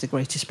think he's the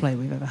greatest player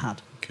we've ever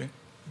had. Okay.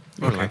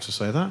 I'd like to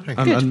say that,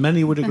 and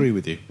many would agree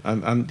with you.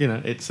 And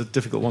it's a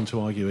difficult one to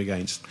argue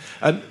against.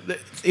 And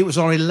it was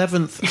our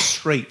 11th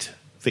straight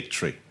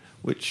victory,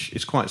 which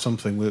is quite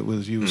something,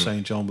 as you were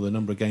saying, John, with the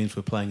number of games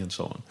we're playing and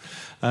so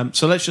on.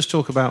 So let's just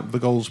talk about the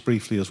goals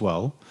briefly as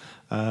well.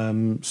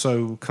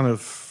 So kind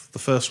of the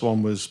first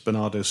one was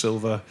Bernardo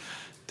Silva,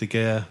 De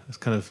Gea,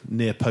 kind of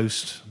near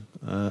post,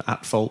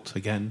 at fault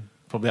again.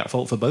 Probably at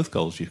fault for both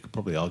goals, you could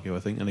probably argue,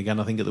 I think. And again,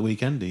 I think at the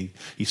weekend he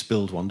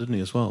spilled one, didn't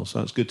he, as well?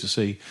 So it's good to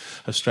see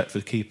a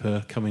Stretford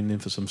keeper coming in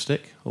for some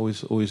stick.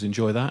 Always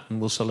enjoy that, and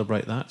we'll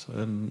celebrate that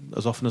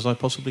as often as I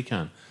possibly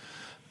can.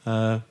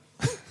 I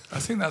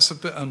think that's a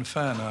bit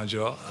unfair,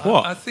 Nigel.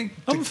 What? I think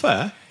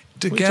unfair?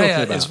 De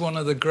Gea is one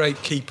of the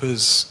great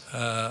keepers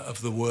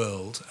of the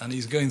world, and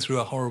he's going through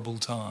a horrible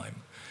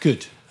time.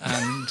 Good.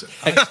 And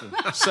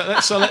excellent.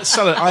 So let's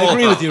celebrate. I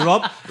agree with you,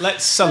 Rob.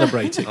 Let's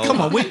celebrate it.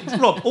 Come on,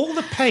 Rob. All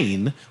the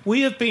pain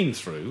we have been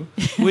through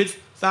with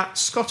that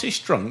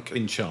Scottish drunk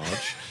in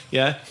charge,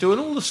 doing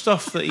all the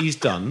stuff that he's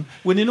done,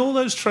 winning all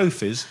those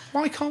trophies.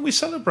 Why can't we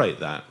celebrate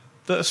that?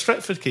 That a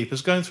Stretford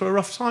keeper's going through a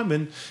rough time,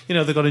 and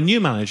they've got a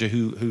new manager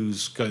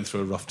who's going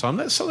through a rough time.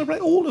 Let's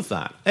celebrate all of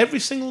that, every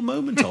single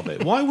moment of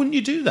it. Why wouldn't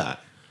you do that?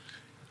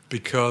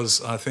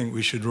 Because I think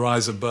we should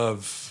rise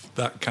above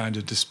that kind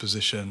of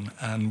disposition,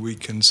 and we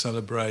can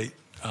celebrate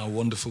our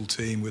wonderful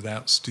team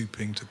without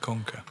stooping to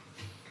conquer.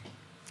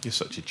 You're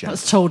such a gent.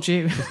 That's told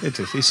you. It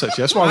is. He's such.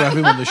 That's why we have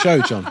him on the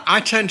show, John. I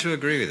tend to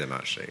agree with him,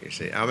 actually. You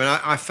see, I mean,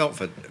 I felt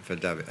for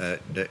David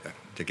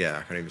De Gea.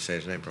 I can't even say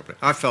his name properly.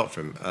 I felt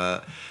for him.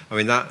 I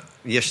mean, that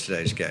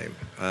yesterday's game,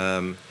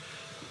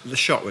 the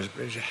shot was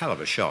a hell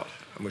of a shot,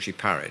 which he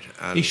parried.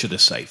 And he should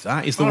have saved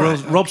that. He's the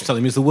world's. Okay. Rob's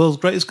telling me he's the world's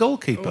greatest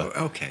goalkeeper.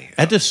 Oh, okay.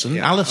 Edison,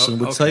 Alisson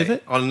would save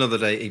it. On another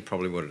day, he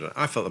probably would have done it.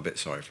 I felt a bit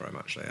sorry for him,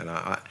 actually, and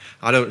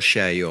I don't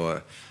share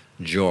your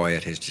joy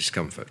at his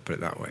discomfort, put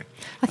it that way.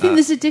 I think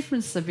there's a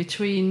difference, though,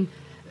 between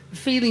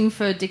feeling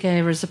for De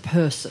Gea as a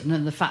person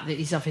and the fact that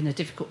he's having a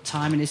difficult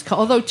time in his car.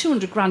 Although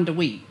 200 grand a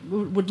week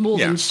would more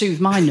than soothe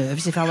my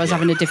nerves if I was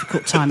having a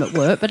difficult time at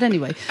work. But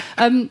anyway,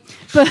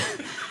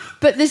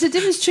 but there's a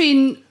difference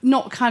between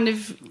not kind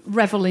of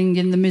revelling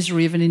in the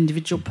misery of an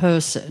individual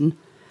person.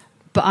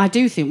 But I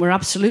do think we're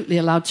absolutely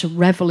allowed to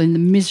revel in the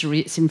misery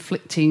it's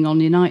inflicting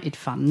on United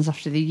fans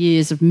after the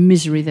years of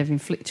misery they've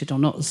inflicted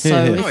on us.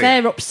 So if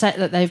they're upset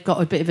that they've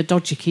got a bit of a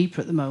dodgy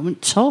keeper at the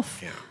moment, tough.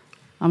 Yeah.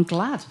 I'm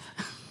glad.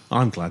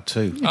 I'm glad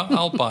too.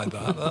 I'll buy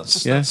that.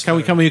 That's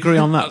Can we agree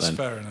on that that's then?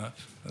 Fair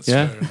enough. That's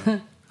fair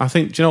enough. I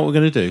think. Do you know what we're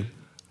going to do?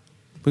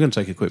 We're going to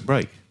take a quick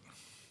break.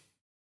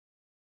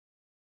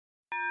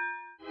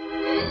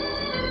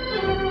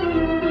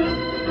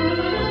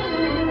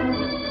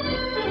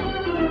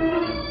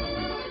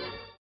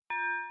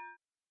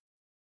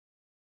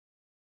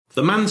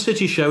 The Man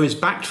City show is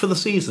backed for the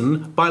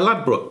season by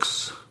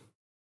Ladbrokes.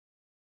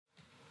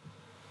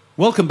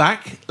 Welcome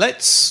back.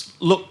 Let's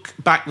look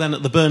back then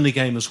at the Burnley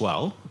game as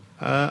well.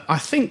 I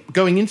think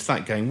going into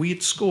that game, we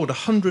had scored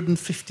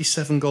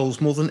 157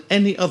 goals, more than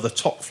any other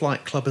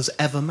top-flight club has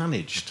ever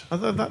managed.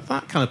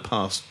 That kind of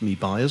passed me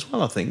by as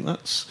well, I think.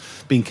 That's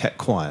been kept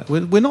quiet.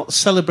 We're not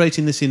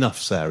celebrating this enough,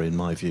 Sarah, in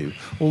my view.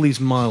 All these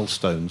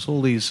milestones,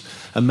 all these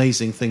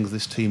amazing things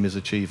this team is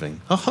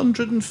achieving.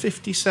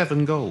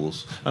 157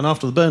 goals. And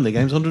after the Burnley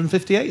games,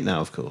 158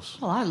 now, of course.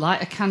 Well, I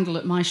light a candle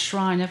at my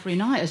shrine every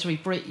night as we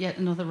break yet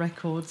another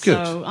record.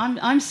 Good. So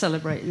I'm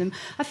celebrating them.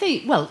 I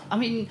think,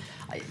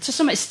 to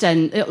some extent,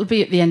 it'll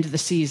be at the end of the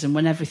season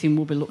when everything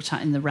will be looked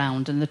at in the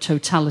round and the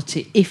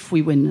totality if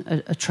we win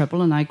a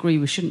treble, and I agree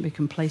we shouldn't be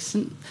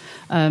complacent.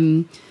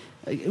 And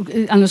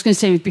I was going to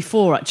say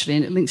before, actually,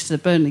 and it links to the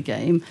Burnley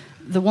game,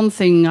 the one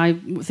thing I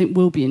think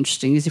will be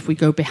interesting is if we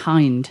go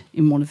behind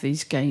in one of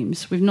these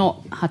games. We've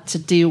not had to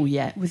deal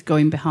yet with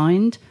going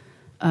behind.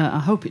 I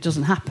hope it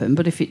doesn't happen,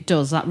 but if it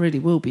does, that really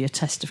will be a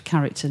test of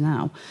character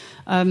now.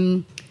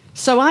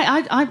 So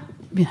I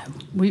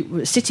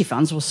we City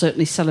fans will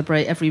certainly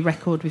celebrate every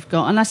record we've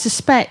got, and I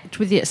suspect,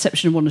 with the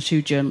exception of one or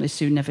two journalists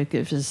who never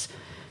give us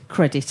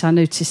credit, I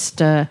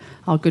noticed our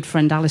good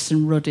friend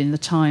Alison Rudd in the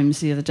Times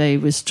the other day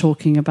was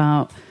talking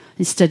about,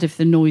 instead of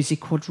the noisy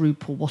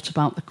quadruple, what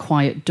about the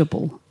quiet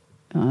double?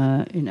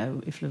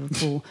 If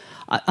Liverpool,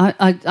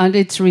 I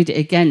need to read it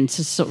again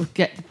to sort of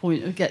get the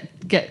point,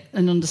 get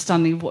an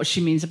understanding of what she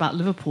means about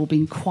Liverpool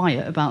being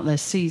quiet about their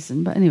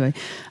season. But anyway,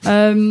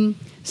 what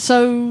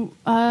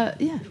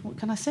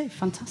can I say?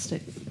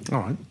 Fantastic. All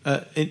right.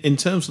 In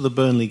terms of the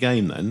Burnley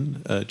game,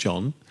 then,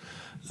 John,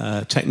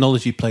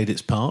 technology played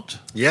its part.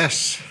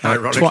 Yes,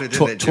 ironically,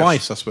 didn't it?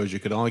 Twice, I suppose you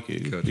could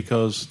argue,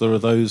 because there are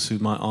those who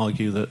might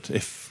argue that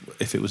if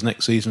it was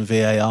next season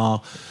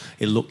VAR,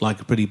 it looked like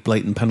a pretty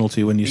blatant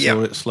penalty when you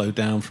saw it slowed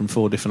down from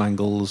 4 different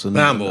angles. And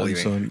the handball, and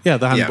so on. Yeah,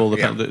 the handball,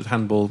 the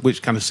handball,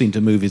 which kind of seemed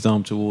to move his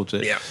arm towards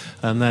it. Yeah.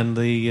 And then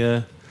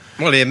the...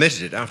 Well, he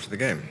admitted it after the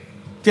game.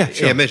 Yeah,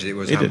 sure. He admitted it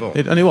was handball.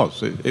 And it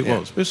was. It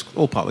was. It's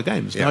all part of the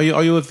game. Yeah.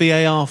 Are you a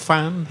VAR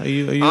fan?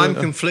 I'm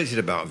conflicted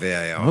about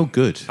VAR. Oh,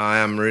 good. I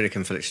am really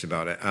conflicted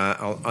about it.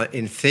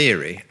 In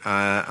theory,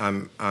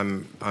 I'm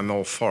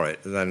all for it.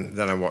 Then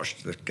I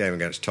watched the game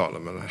against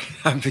Tottenham and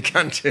I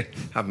began to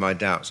have my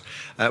doubts.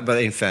 But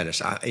in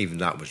fairness, even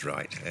that was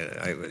right.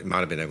 It might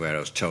have been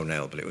Aguero's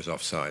toenail, but it was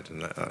offside.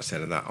 And that's the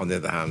end of that. On the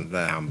other hand,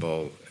 their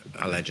handball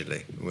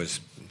allegedly was,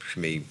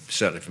 for me,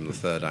 certainly from the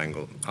third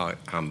angle,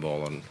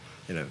 handball on.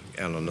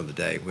 On another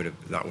day, would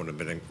have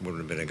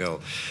been a goal.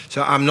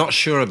 So I'm not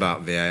sure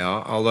about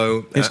VAR,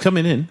 although it's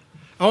coming in.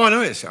 Oh, I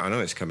know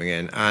it's coming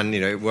in, and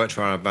it worked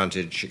to our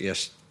advantage.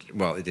 Yes,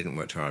 well, it didn't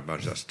work to our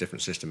advantage. That's a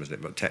different system, isn't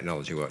it? But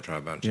technology worked to our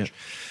advantage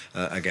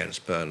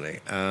against Burnley,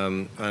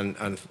 and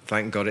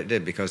thank God it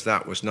did, because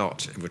that was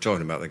not. If we're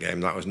talking about the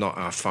game, that was not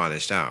our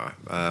finest hour.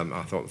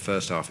 I thought the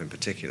first half in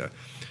particular,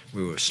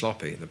 we were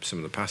sloppy. Some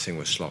of the passing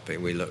was sloppy.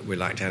 We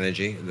lacked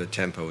energy. The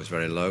tempo was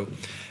very low,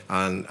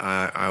 and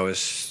I was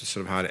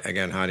sort of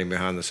hiding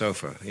behind the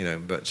sofa.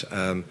 But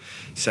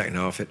second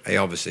half, he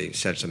obviously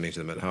said something to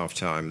them at half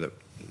time that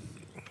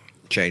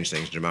changed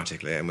things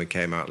dramatically, and we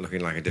came out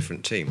looking like a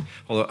different team.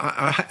 Although,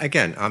 I'm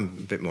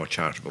a bit more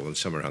charitable than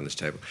some around this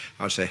table.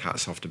 I would say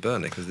hats off to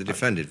Burnley, because they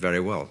defended very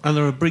well. And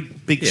they're a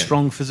big,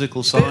 strong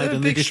physical side,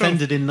 and they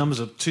defended in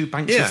numbers of 2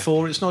 banks of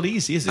 4. It's not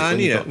easy, is it?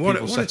 And what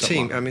a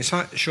team! I mean,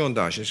 Sean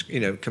Dyche has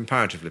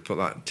comparatively put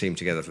that team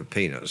together for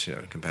peanuts,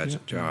 compared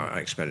to our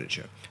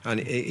expenditure. And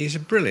he's a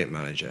brilliant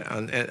manager,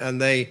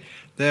 and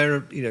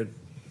they're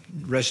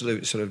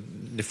resolute, sort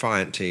of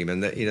defiant team,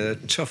 and they're a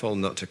tough old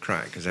nut to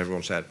crack, because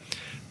everyone said,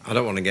 I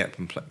don't want to get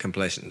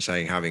complacent and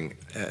say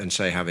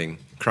having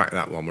cracked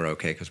that one, we're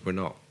okay, because we're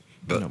not.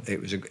 But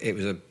it was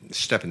a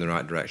step in the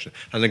right direction,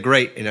 and a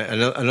great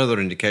another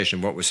indication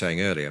of what we were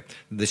saying earlier.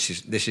 This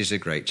is a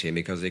great team,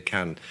 because they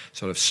can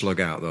sort of slug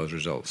out those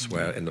results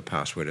where in the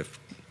past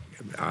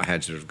our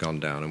heads would have gone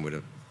down and would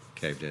have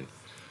caved in.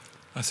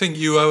 I think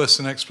you owe us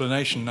an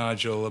explanation,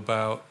 Nigel,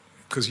 about,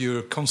 because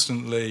you're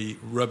constantly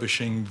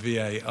rubbishing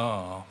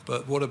VAR,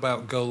 but what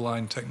about goal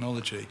line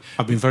technology?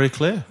 I've been very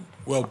clear.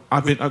 Well,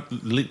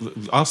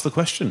 ask the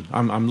question.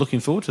 I'm looking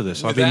forward to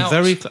this.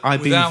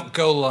 Without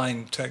goal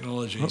line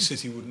technology,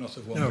 City would not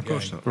have won the game. Of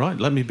course not. Right.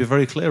 Let me be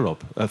very clear, Rob.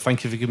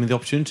 Thank you for giving me the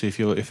opportunity. If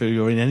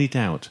you're in any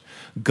doubt,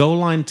 goal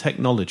line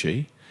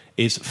technology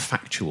is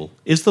factual.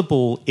 Is the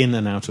ball in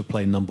and out of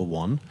play? Number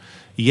one.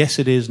 Yes,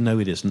 it is. No,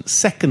 it isn't.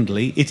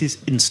 Secondly, it is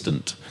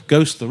instant.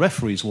 Goes to the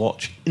referee's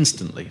watch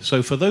instantly.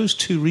 So for those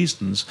 2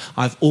 reasons,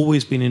 I've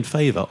always been in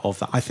favour of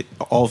that. I think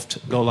of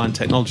goal line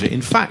technology.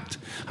 In fact,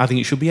 I think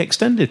it should be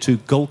extended to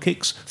goal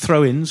kicks,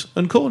 throw-ins,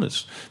 and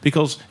corners.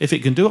 Because if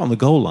it can do it on the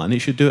goal line, it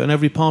should do it on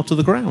every part of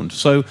the ground.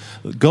 So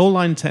goal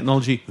line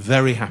technology,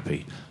 very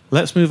happy.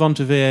 Let's move on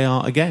to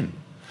VAR again.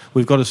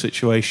 We've got a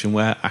situation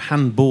where a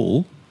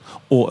handball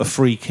or a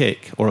free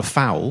kick or a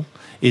foul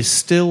is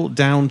still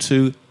down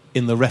to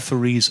in the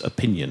referee's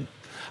opinion.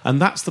 And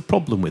that's the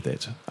problem with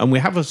it. And we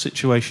have a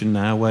situation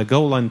now where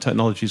goal line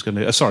technology is going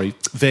to...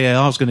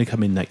 VAR is going to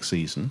come in next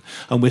season.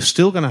 And we're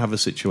still going to have a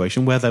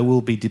situation where there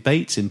will be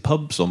debates in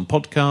pubs, on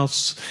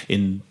podcasts,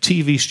 in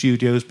TV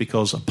studios,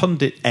 because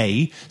pundit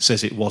A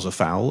says it was a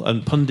foul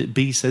and pundit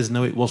B says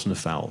no, it wasn't a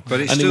foul.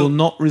 But it will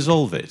not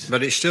resolve it.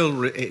 But it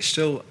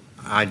still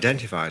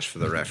identifies for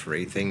the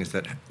referee things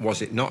that, were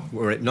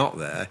it not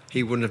there,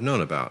 he wouldn't have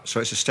known about. So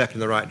it's a step in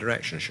the right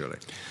direction, surely.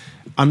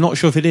 I'm not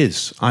sure if it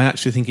is. I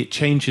actually think it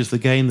changes the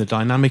game, the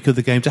dynamic of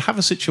the game. To have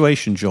a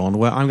situation, John,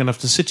 where I'm going to have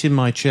to sit in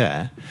my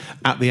chair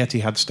at the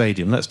Etihad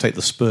Stadium. Let's take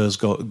the Spurs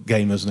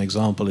game as an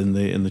example in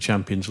the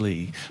Champions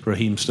League.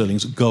 Raheem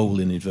Sterling's goal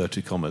in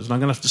inverted commas, and I'm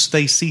going to have to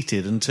stay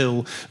seated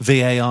until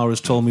VAR has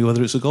told me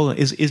whether it's a goal.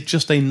 Is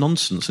just a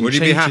nonsense. And would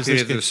you be happy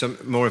if there was some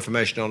more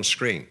information on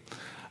screen?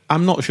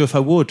 I'm not sure if I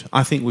would.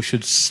 I think we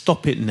should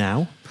stop it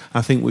now.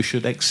 I think we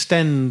should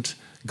extend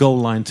goal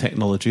line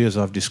technology, as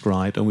I've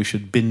described, and we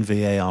should bin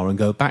VAR and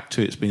go back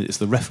to it's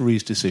the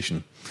referee's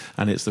decision,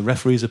 and it's the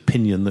referee's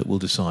opinion that will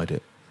decide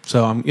it.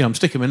 So I'm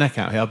sticking my neck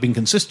out here. I've been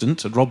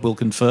consistent, and Rob will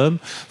confirm,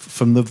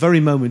 from the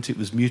very moment it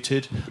was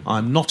muted.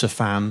 I'm not a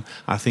fan.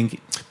 I think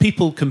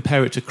people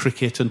compare it to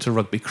cricket and to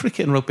rugby.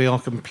 Cricket and rugby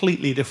are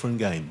completely different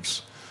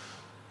games.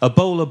 A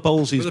bowler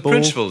bowls his ball. The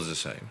principle is the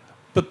same.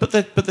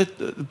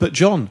 But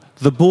John,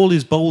 the ball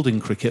is bowled in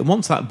cricket, and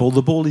once the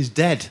ball is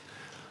dead.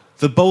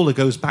 The bowler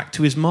goes back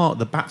to his mark.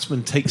 The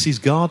batsman takes his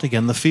guard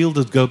again. The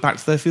fielders go back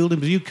to their fielding.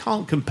 But you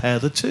can't compare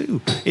the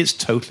two.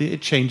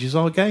 It changes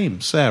our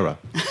game. Sarah,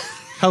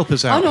 help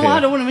us out. Oh no, here. I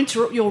don't want to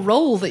interrupt your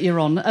role that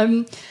you're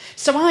on.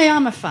 So I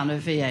am a fan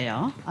of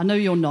VAR. I know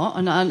you're not,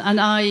 and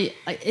I.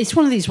 It's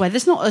one of these where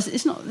there's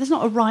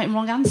not a right and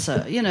wrong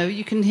answer.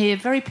 You can hear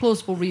very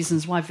plausible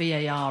reasons why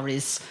VAR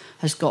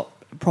has got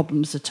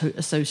problems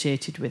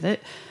associated with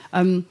it.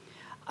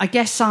 I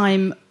guess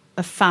I'm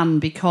a fan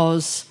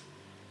because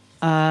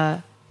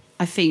I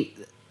think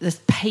the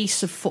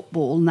pace of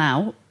football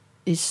now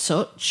is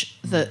such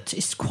that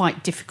it's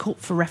quite difficult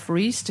for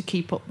referees to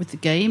keep up with the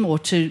game or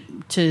to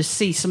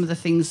see some of the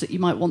things that you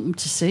might want them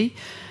to see.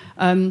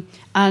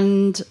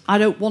 And I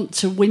don't want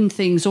to win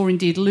things or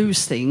indeed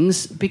lose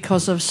things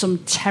because of some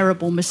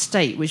terrible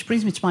mistake, which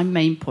brings me to my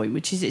main point,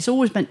 which is it's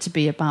always meant to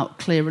be about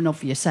clear and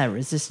obvious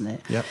errors, isn't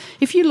it? Yep.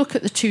 If you look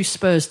at the two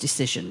Spurs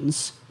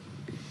decisions,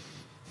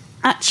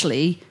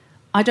 actually,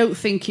 I don't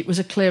think it was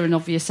a clear and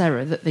obvious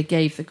error that they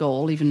gave the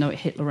goal, even though it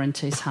hit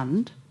Llorente's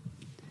hand.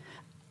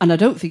 And I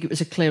don't think it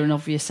was a clear and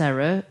obvious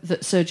error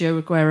that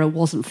Sergio Aguero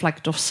wasn't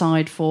flagged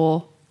offside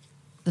for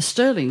the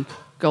Sterling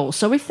goal.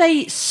 So if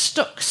they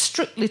stuck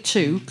strictly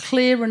to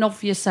clear and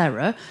obvious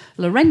error,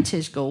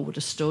 Llorente's goal would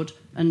have stood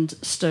and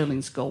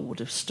Sterling's goal would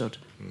have stood.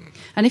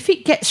 And if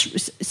it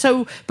gets...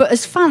 But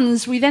as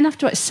fans, we then have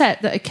to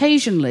accept that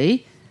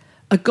occasionally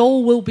a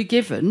goal will be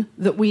given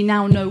that we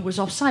now know was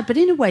offside. But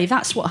in a way,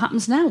 that's what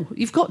happens now.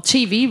 You've got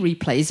TV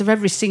replays of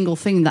every single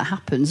thing that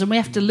happens, and we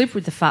have to live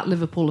with the fact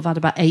Liverpool have had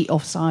about 8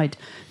 offside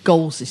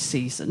goals this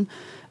season.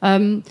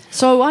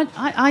 So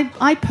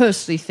I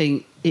personally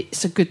think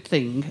it's a good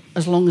thing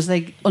as long as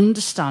they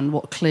understand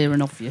what clear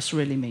and obvious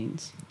really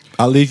means.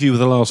 I'll leave you with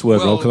the last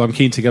word, Rob, because I'm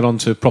keen to get on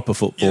to proper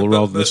football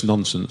rather than this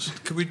nonsense.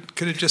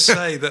 Could I just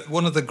say that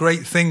one of the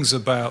great things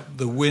about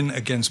the win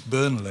against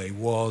Burnley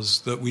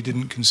was that we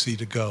didn't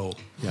concede a goal.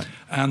 Yeah.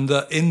 And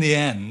that in the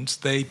end,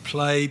 they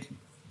played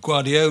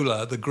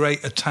Guardiola, the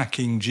great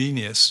attacking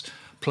genius,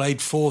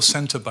 played 4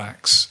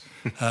 centre-backs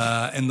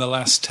in the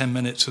last 10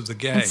 minutes of the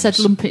game. And said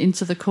lump it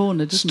into the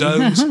corner, didn't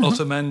Stones,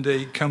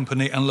 Otamendi,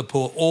 Company and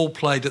Laporte all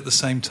played at the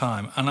same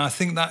time. And I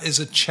think that is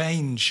a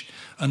change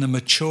and a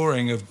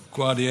maturing of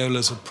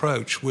Guardiola's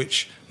approach,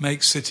 which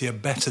makes City a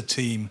better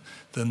team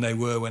than they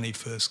were when he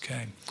first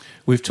came.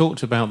 We've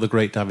talked about the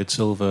great David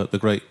Silva, the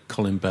great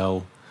Colin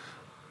Bell,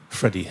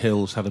 Freddie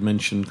Hill's had a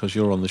mention because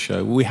you're on the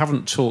show. We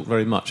haven't talked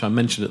very much. I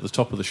mentioned at the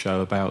top of the show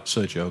about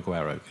Sergio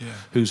Aguero,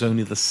 who's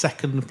only the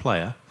second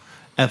player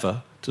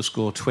ever to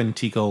score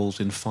 20 goals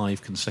in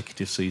 5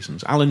 consecutive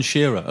seasons. Alan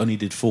Shearer only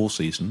did 4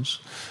 seasons.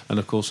 And,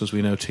 of course, as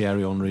we know,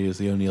 Thierry Henry is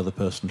the only other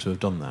person to have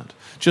done that.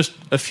 Just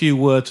a few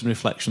words and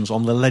reflections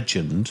on the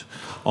legend,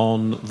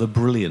 on the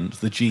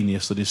brilliant, the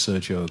genius that is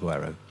Sergio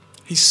Aguero.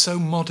 He's so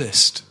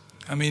modest.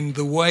 I mean,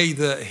 the way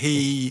that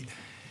he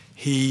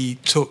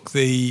took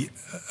the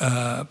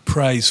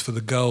praise for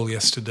the goal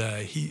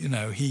yesterday,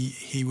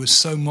 he was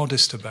so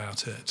modest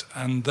about it.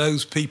 And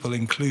those people,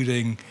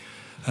 including...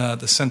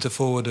 the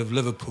centre-forward of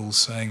Liverpool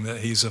saying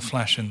that he's a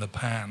flash in the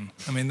pan.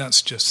 I mean,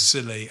 that's just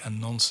silly and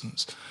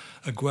nonsense.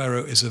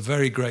 Aguero is a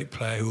very great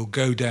player who will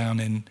go down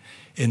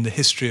in the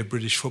history of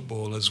British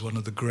football as one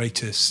of the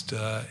greatest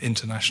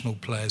international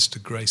players to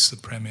grace the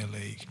Premier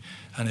League.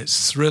 And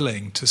it's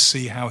thrilling to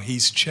see how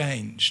he's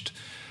changed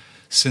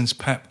since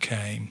Pep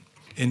came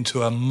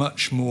into a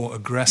much more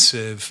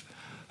aggressive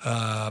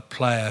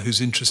player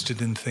who's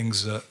interested in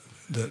things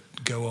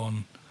that go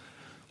on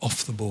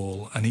off the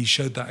ball, and he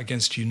showed that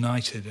against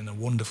United in a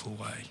wonderful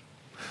way.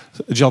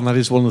 John, that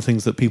is one of the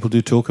things that people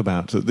do talk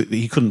about. That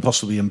he couldn't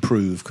possibly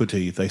improve, could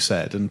he? They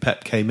said, and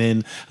Pep came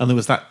in, and there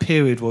was that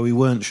period where we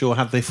weren't sure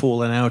had they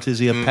fallen out. Is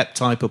he a Pep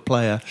type of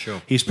player?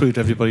 Sure. He's proved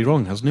everybody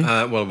wrong, hasn't he?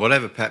 Well,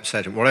 whatever Pep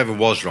said, whatever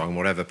was wrong,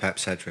 whatever Pep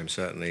said to him,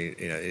 certainly,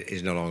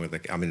 is no longer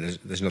the. I mean,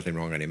 there's nothing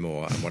wrong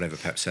anymore, and whatever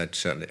Pep said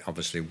certainly,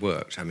 obviously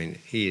worked. I mean,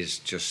 he is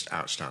just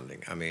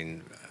outstanding. I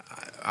mean,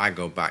 I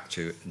go back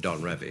to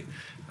Don Revie.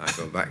 I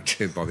go back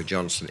to Bobby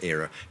Johnson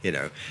era.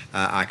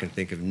 I can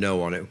think of no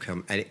one who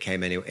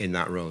came in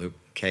that role who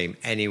comes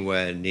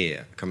anywhere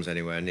near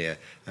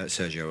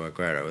Sergio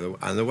Aguero.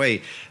 And the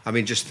way, I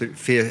mean, just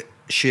the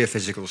sheer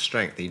physical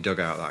strength he dug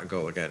out that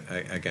goal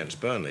against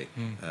Burnley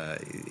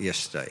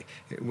yesterday.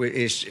 It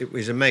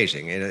was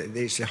amazing.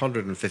 It's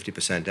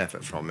 150%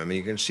 effort from him. I mean,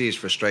 you can see his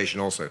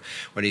frustration also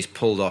when he's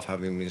pulled off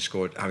having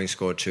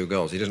scored 2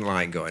 goals. He doesn't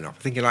like going off.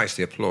 I think he likes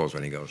the applause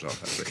when he goes off.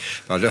 Actually,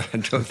 but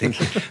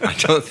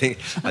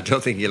I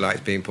don't think he likes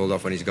being pulled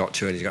off when he's got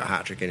 2 and he's got a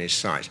hat-trick in his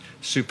sights.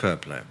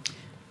 Superb player.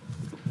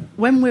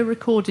 When we're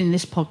recording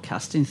this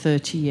podcast in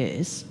 30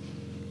 years,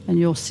 and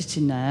you're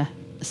sitting there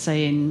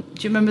saying,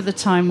 do you remember the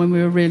time when we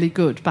were really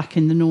good back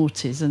in the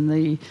noughties and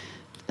the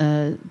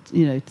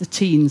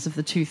teens of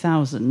the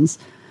 2000s?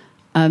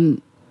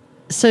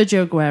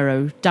 Sergio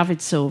Aguero,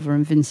 David Silva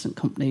and Vincent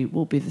Kompany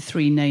will be the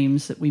 3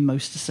 names that we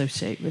most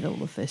associate with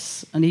all of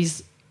this. And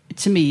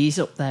to me, he's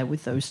up there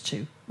with those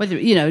 2. Whether,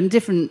 and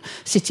different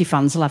City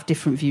fans will have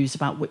different views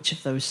about which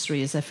of those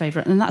 3 is their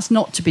favourite. And that's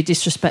not to be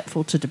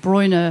disrespectful to De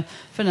Bruyne,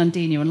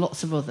 Fernandinho and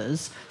lots of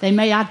others. They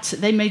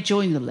may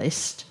join the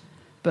list,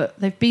 but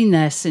they've been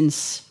there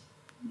since,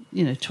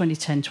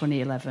 2010,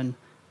 2011,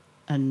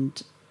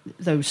 and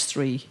those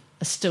 3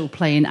 are still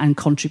playing and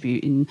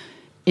contributing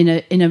in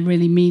a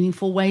really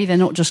meaningful way. They're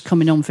not just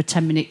coming on for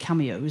 10-minute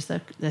cameos.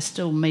 They're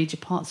still major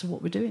parts of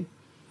what we're doing.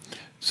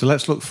 So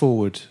let's look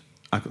forward.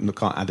 I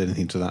can't add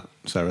anything to that,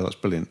 Sarah. That's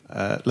brilliant.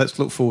 Let's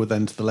look forward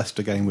then to the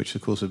Leicester game, which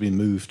of course has been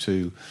moved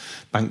to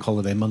Bank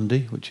Holiday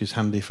Monday, which is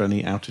handy for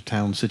any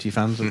out-of-town City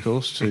fans, of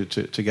course, to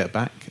get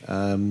back.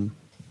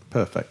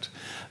 Perfect.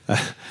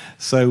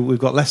 So we've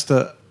got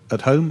Leicester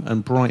at home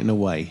and Brighton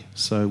away.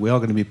 So we are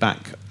going to be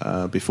back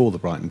before the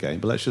Brighton game.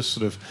 But let's just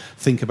sort of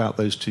think about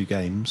those 2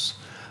 games.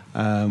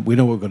 We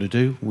know what we've got to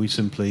do. We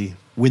simply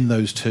win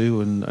those 2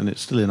 and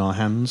it's still in our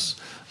hands.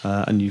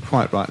 And you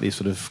quite rightly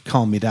sort of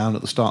calmed me down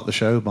at the start of the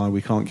show by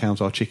we can't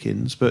count our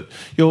chickens. But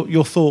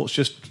your thoughts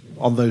just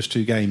on those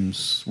 2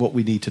 games, what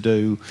we need to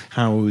do,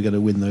 how are we going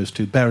to win those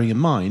 2, bearing in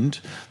mind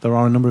there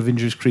are a number of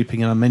injuries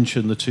creeping, and I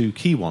mentioned the 2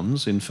 key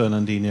ones in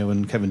Fernandinho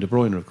and Kevin De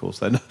Bruyne, of course.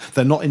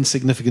 They're not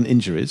insignificant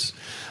injuries.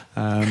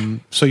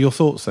 So your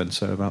thoughts then,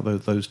 sir, about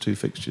those 2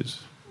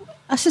 fixtures?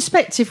 I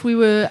suspect if we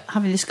were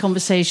having this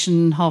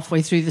conversation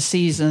halfway through the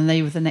season and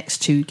they were the next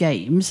 2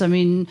 games, I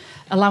mean,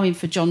 allowing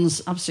for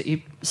John's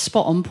absolutely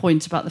spot-on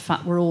point about the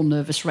fact we're all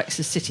nervous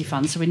wrecks as City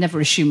fans, so we never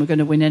assume we're going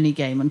to win any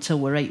game until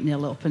we're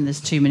 8-0 up and there's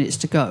 2 minutes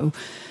to go.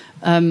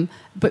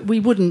 But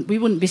we wouldn't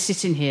be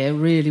sitting here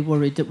really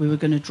worried that we were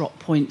going to drop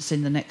points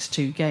in the next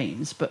 2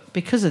 games. But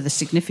because of the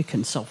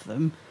significance of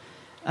them,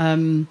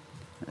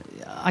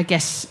 I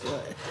guess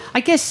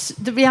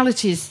the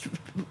reality is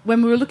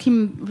when we were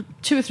looking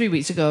 2 or 3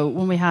 weeks ago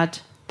when we had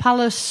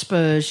Palace,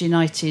 Spurs,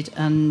 United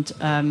and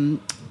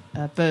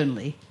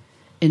Burnley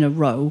in a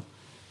row,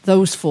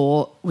 those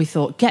 4, we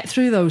thought, get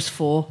through those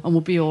 4 and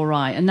we'll be all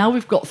right. And now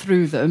we've got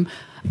through them.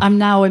 I'm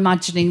now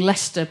imagining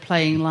Leicester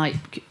playing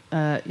like,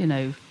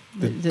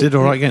 did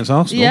all right against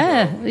Arsenal.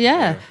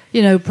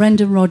 Yeah.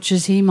 Brendan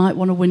Rodgers, he might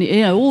want to win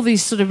it. All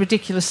these sort of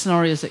ridiculous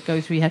scenarios that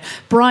go through your head.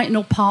 Brighton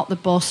will park the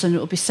bus and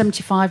it'll be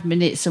 75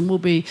 minutes and it'll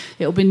be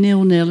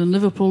 0-0 and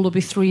Liverpool will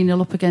be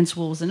 3-0 up against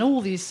Wolves and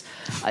all these.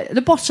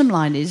 The bottom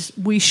line is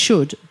we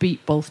should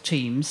beat both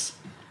teams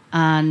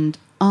and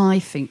I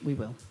think we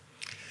will.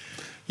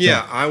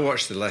 Yeah, I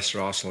watched the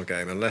Leicester-Arsenal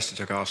game, and Leicester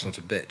took Arsenal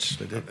to bits.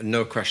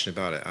 No question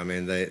about it. I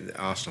mean,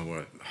 Arsenal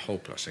were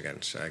hopeless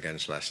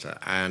against Leicester.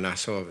 And I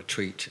saw a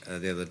tweet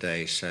the other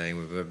day saying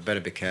we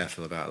better be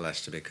careful about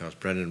Leicester because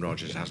Brendan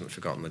Rodgers hasn't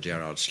forgotten the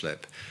Gerrard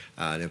slip,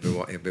 and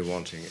he'll be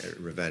wanting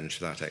revenge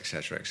for that,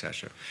 etc.,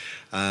 etc.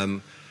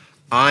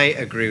 I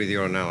agree with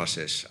your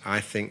analysis.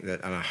 I think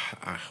that, and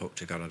I hope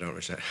to God I don't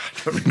regret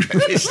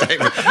this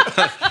statement.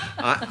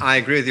 I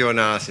agree with your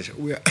analysis.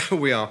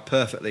 We are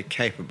perfectly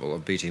capable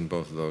of beating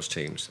both of those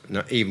teams,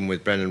 even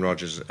with Brendan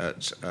Rodgers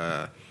at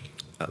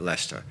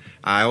Leicester.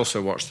 I also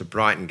watched the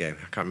Brighton game.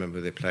 I can't remember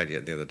who they played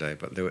yet the other day,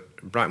 but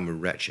Brighton were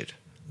wretched.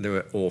 They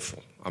were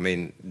awful. I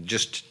mean,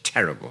 just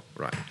terrible,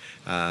 right?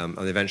 And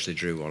they eventually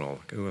drew 1-1.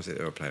 Who was it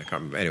they were playing? I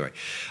can't remember.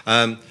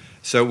 Anyway.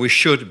 So we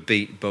should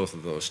beat both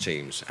of those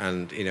teams,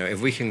 and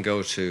if we can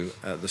go to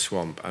the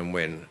Swamp and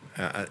win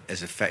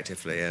as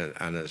effectively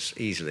and as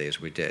easily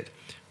as we did,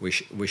 we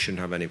shouldn't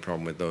have any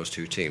problem with those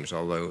 2 teams.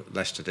 Although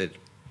Leicester did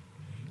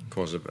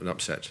cause an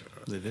upset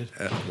They did.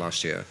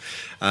 Last year.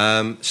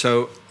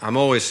 So I'm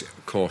always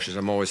cautious,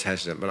 I'm always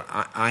hesitant, but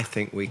I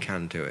think we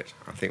can do it.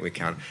 I think we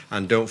can.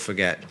 And don't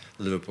forget,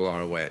 Liverpool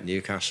are away at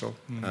Newcastle,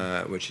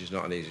 which is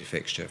not an easy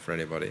fixture for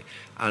anybody.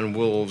 And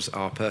Wolves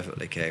are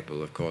perfectly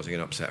capable of causing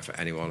an upset for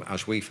anyone,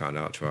 as we found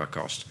out to our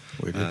cost.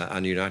 We did.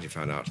 And United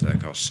found out to their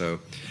cost. So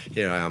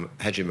here I am,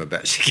 hedging my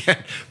bets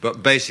again.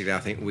 But basically, I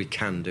think we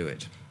can do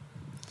it.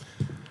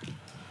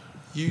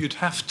 You'd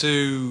have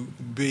to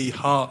be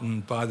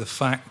heartened by the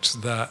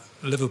fact that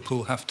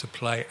Liverpool have to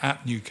play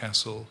at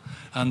Newcastle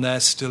and they're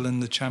still in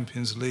the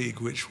Champions League,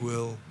 which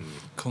will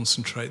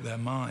concentrate their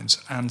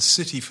minds. And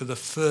City, for the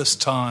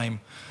first time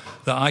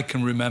that I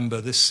can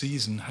remember this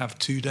season, have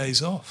 2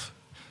 days off.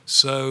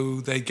 So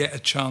they get a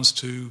chance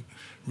to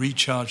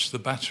recharge the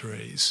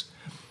batteries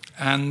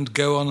and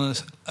go on an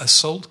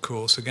assault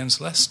course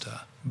against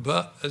Leicester.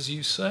 But, as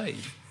you say,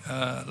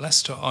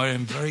 Leicester are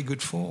in very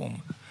good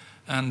form.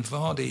 And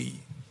Vardy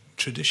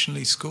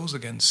traditionally scores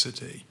against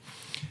City.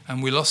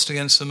 And we lost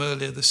against them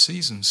earlier this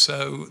season.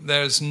 So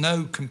there's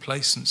no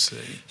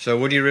complacency. So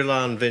would you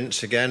rely on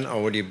Vince again,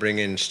 or would you bring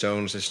in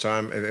Stones this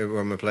time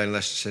when we're playing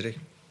Leicester City?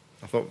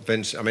 I thought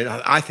Vince... I mean,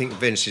 I think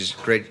Vince's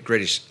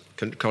greatest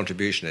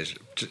contribution is...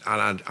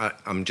 And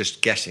I'm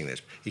just guessing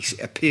this. He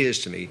appears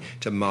to me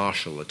to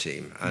marshal the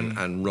team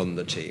and run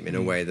the team in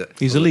a way that...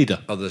 He's a leader.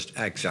 Others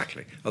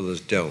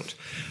don't.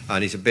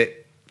 And he's a bit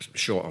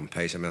short on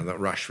pace. I mean, I thought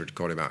Rashford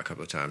called him out a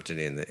couple of times,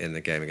 didn't he, in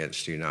the game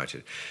against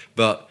United.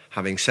 But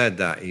having said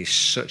that, he's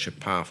such a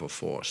powerful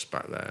force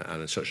back there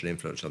and such an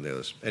influence on the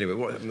others.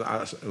 Anyway,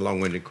 that's a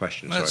long-winded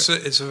question.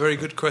 It's a very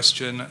good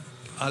question.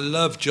 I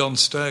love John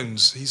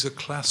Stones. He's a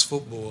class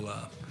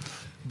footballer.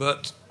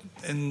 But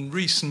in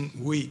recent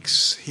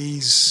weeks,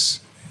 he's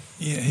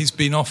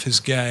been off his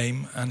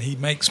game and he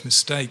makes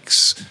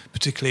mistakes,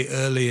 particularly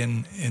early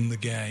in the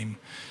game.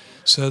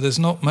 So there's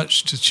not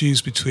much to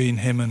choose between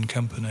him and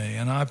Company,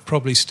 and I'd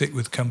probably stick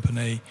with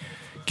Company,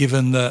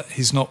 given that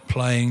he's not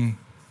playing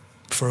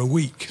for a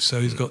week, so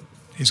he's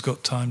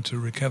got time to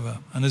recover.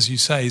 And as you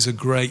say, he's a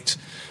great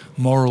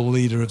moral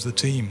leader of the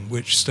team,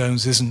 which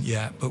Stones isn't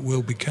yet, but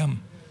will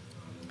become.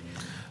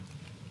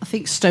 I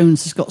think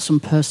Stones has got some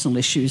personal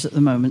issues at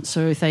the moment,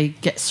 so if they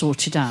get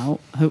sorted out,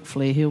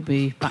 hopefully he'll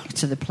be back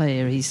to the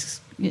player he's...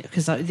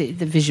 Because the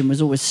vision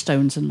was always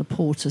Stones and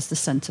Laporte as the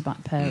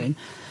centre-back pairing.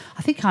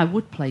 I think I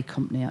would play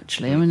Company,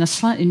 actually. I mean, I'm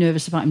slightly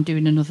nervous about him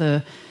doing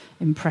another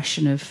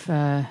impression of,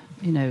 a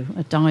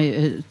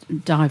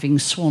diving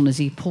swan as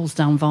he pulls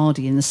down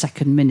Vardy in the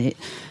second minute,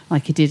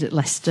 like he did at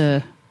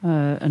Leicester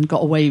and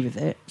got away with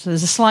it. So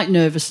there's a slight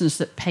nervousness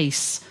that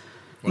pace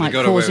might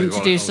cause him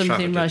to do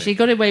something rash. He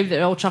got away with it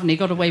at Old Trafford, and he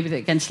got away with it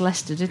against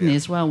Leicester, didn't he,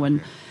 as well?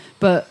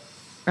 But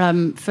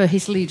for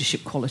his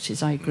leadership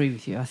qualities, I agree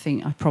with you. I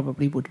think I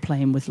probably would play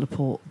him with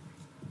Laporte.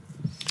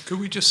 Could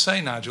we just say,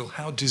 Nigel,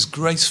 how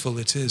disgraceful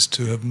it is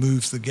to have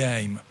moved the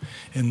game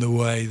in the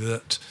way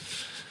that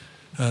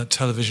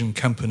television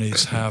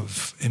companies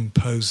have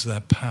imposed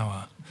their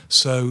power?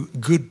 So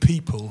good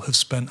people have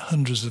spent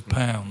hundreds of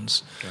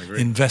pounds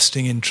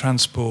investing in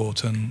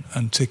transport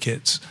and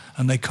tickets,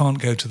 and they can't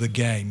go to the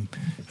game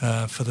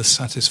for the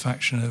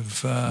satisfaction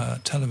of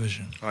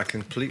television. I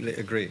completely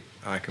agree.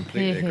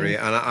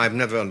 And I've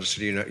never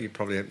understood, you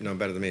probably know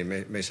better than me,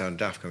 it may sound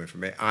daft coming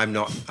from me, I'm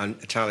not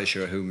entirely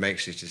sure who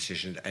makes these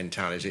decisions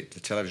entirely. Is it the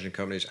television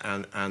companies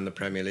and the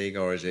Premier League,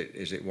 or is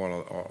it one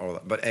or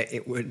that? But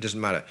it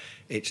doesn't matter.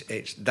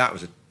 That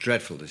was a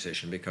dreadful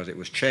decision because it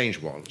was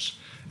changed once.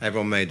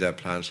 Everyone made their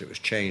plans, it was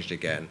changed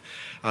again.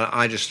 And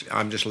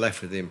I'm just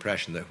left with the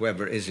impression that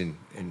whoever is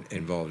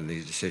involved in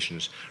these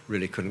decisions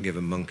really couldn't give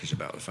a monkey's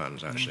about the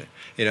fans, actually.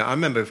 I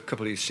remember a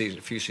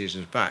few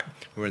seasons back,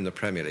 we were in the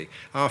Premier League.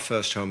 Our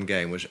first home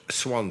game was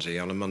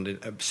Swansea on a Monday,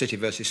 City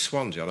versus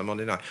Swansea on a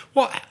Monday night.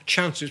 What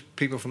chances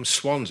people from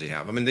Swansea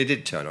have? I mean, they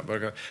did turn up,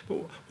 but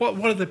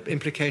what are the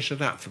implications of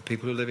that for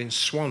people who live in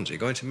Swansea,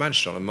 going to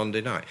Manchester on a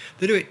Monday night?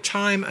 They do it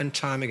time and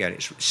time again.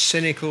 It's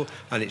cynical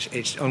and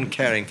it's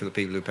uncaring for the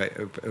people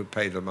who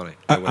pay the money.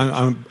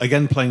 I'm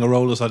again playing a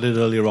role as I did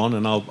earlier on,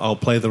 and I'll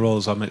play the role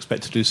as I'm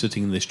expected to do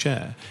sitting in this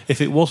chair.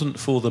 If it wasn't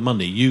for the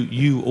money,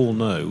 you all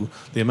know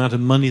the amount of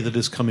money that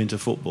has come into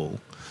football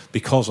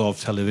because of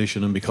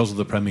television and because of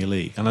the Premier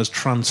League, and has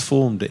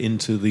transformed it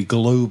into the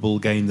global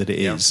game that it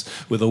is,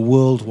 with a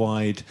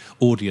worldwide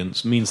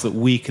audience, means that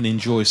we can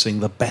enjoy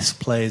seeing the best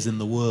players in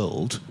the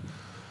world.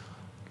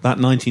 That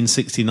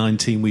 1969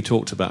 team we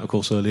talked about, of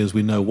course, earlier, as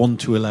we know,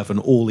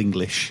 1-11, all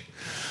English.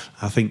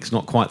 I think it's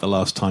not quite the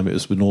last time it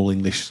has been all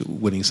English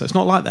winning, so it's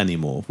not like that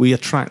anymore. We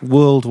attract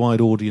worldwide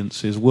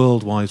audiences,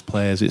 worldwide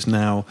players. It's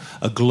now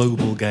a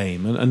global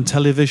game, and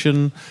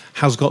television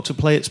has got to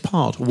play its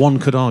part, one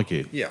could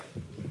argue.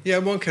 Yeah,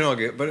 one can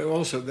argue, but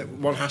also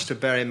one has to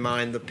bear in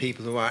mind the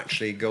people who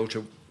actually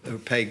who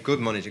pay good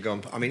money to go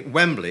and... I mean,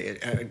 Wembley,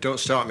 don't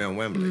start me on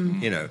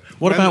Wembley,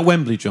 What about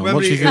Wembley, John?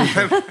 Wembley,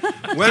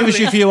 Give us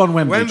your view on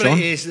Wembley, John.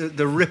 Wembley is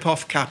the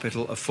rip-off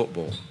capital of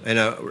football, and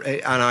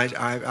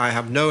I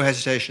have no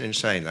hesitation in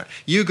saying that.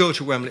 You go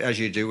to Wembley, as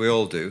you do, we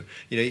all do,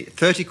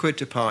 30 quid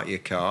to park your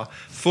car,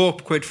 4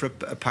 quid for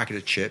a packet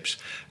of chips,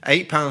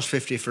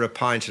 £8.50 for a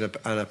pint and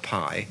a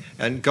pie,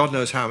 and God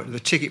knows how much. The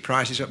ticket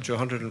price is up to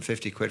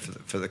 150 quid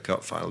for the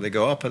cup final. They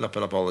go up and up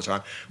and up all the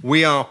time.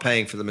 We are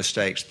paying for the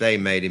mistakes they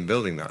made in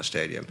building that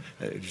stadium.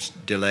 It was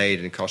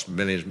delayed and cost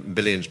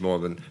billions more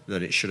than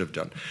it should have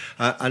done.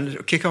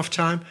 And kick-off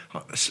time,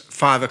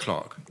 5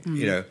 o'clock.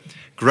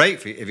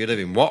 Great if you live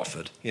in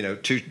Watford.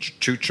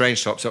 Two train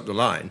stops up the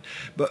line,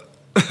 but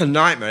a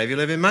nightmare if you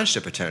live in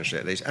Manchester, potentially,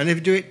 at least. And if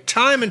you do it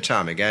time and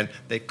time again,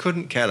 they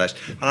couldn't care less.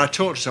 And I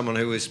talked to someone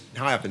who was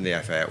high up in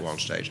the FA at one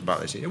stage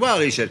about this. Well,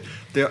 he said,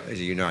 he's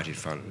a United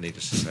fan,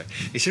 needless to say.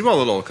 He said, well,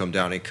 they'll all come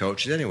down in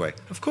coaches anyway.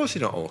 Of course they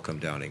don't all come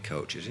down in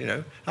coaches,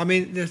 I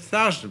mean, there are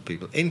thousands of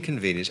people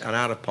inconvenienced and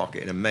out of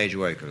pocket in a major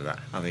way because of that.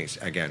 I think,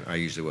 again, I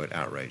use the word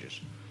outrageous.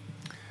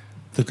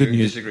 The good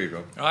news. Disagree,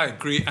 Rob? I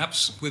agree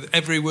with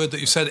every word that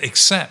you said,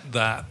 except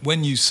that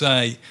when you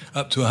say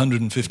up to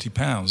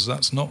 £150,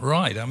 that's not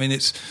right. I mean,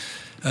 it's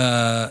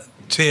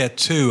tier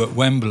 2 at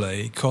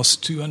Wembley costs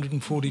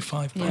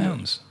 £245. Yeah.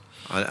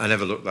 I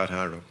never looked that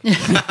high, Rob.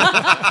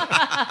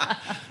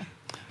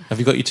 Have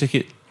you got your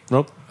ticket,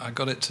 Rob? I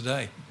got it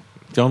today.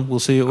 John, we'll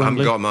see you at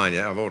Wembley. I haven't got mine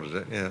yet. I've ordered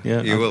it.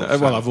 Yeah. You will.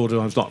 Well, I've ordered.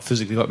 I've not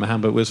physically got my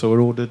handbook with, so we're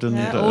ordered, and,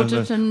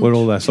 and we're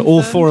all there. So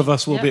all 4 of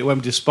us will be at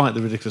Wembley, despite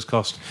the ridiculous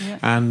cost. Yeah.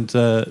 And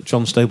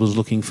John Stable's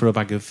looking for a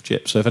bag of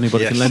chips. So if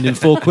anybody can lend him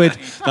 4 quid,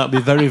 that'd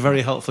be very,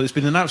 very helpful. It's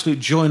been an absolute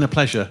joy and a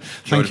pleasure.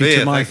 Thank you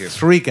to my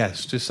 3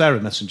 guests, to Sarah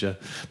Messenger,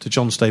 to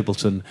John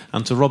Stapleton,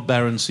 and to Rob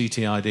Barron,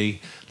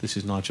 CTID. This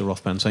is Nigel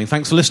Rothman saying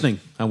thanks for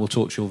listening, and we'll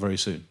talk to you all very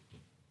soon.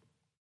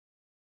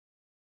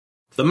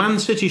 The Man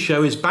City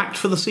Show is backed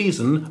for the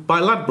season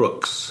by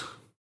Ladbrokes.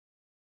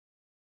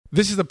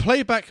 This is a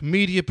Playback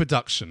Media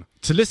production.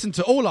 To listen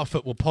to all our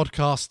football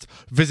podcasts,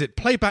 visit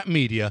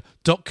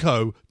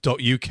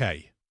playbackmedia.co.uk.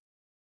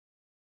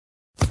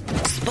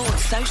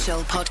 Sports Social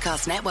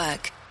Podcast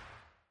Network.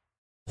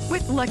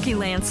 With Lucky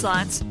Land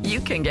Slots, you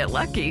can get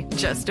lucky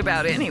just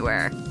about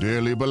anywhere.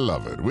 Dearly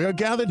beloved, we are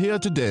gathered here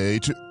today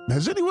to...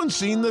 Has anyone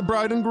seen the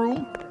bride and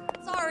groom?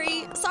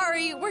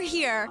 Sorry, we're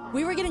here.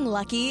 We were getting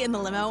lucky in the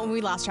limo and we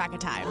lost track of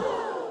time.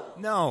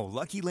 No,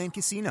 Lucky Land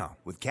Casino,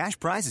 with cash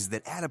prizes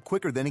that add up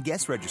quicker than a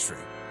guest registry.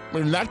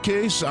 In that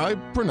case, I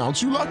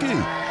pronounce you lucky.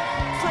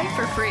 Play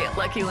for free at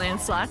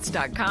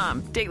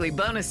LuckyLandSlots.com. Daily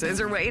bonuses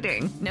are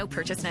waiting. No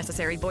purchase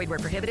necessary. Void where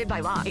prohibited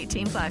by law.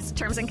 18+.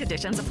 Terms and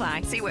conditions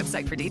apply. See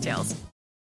website for details.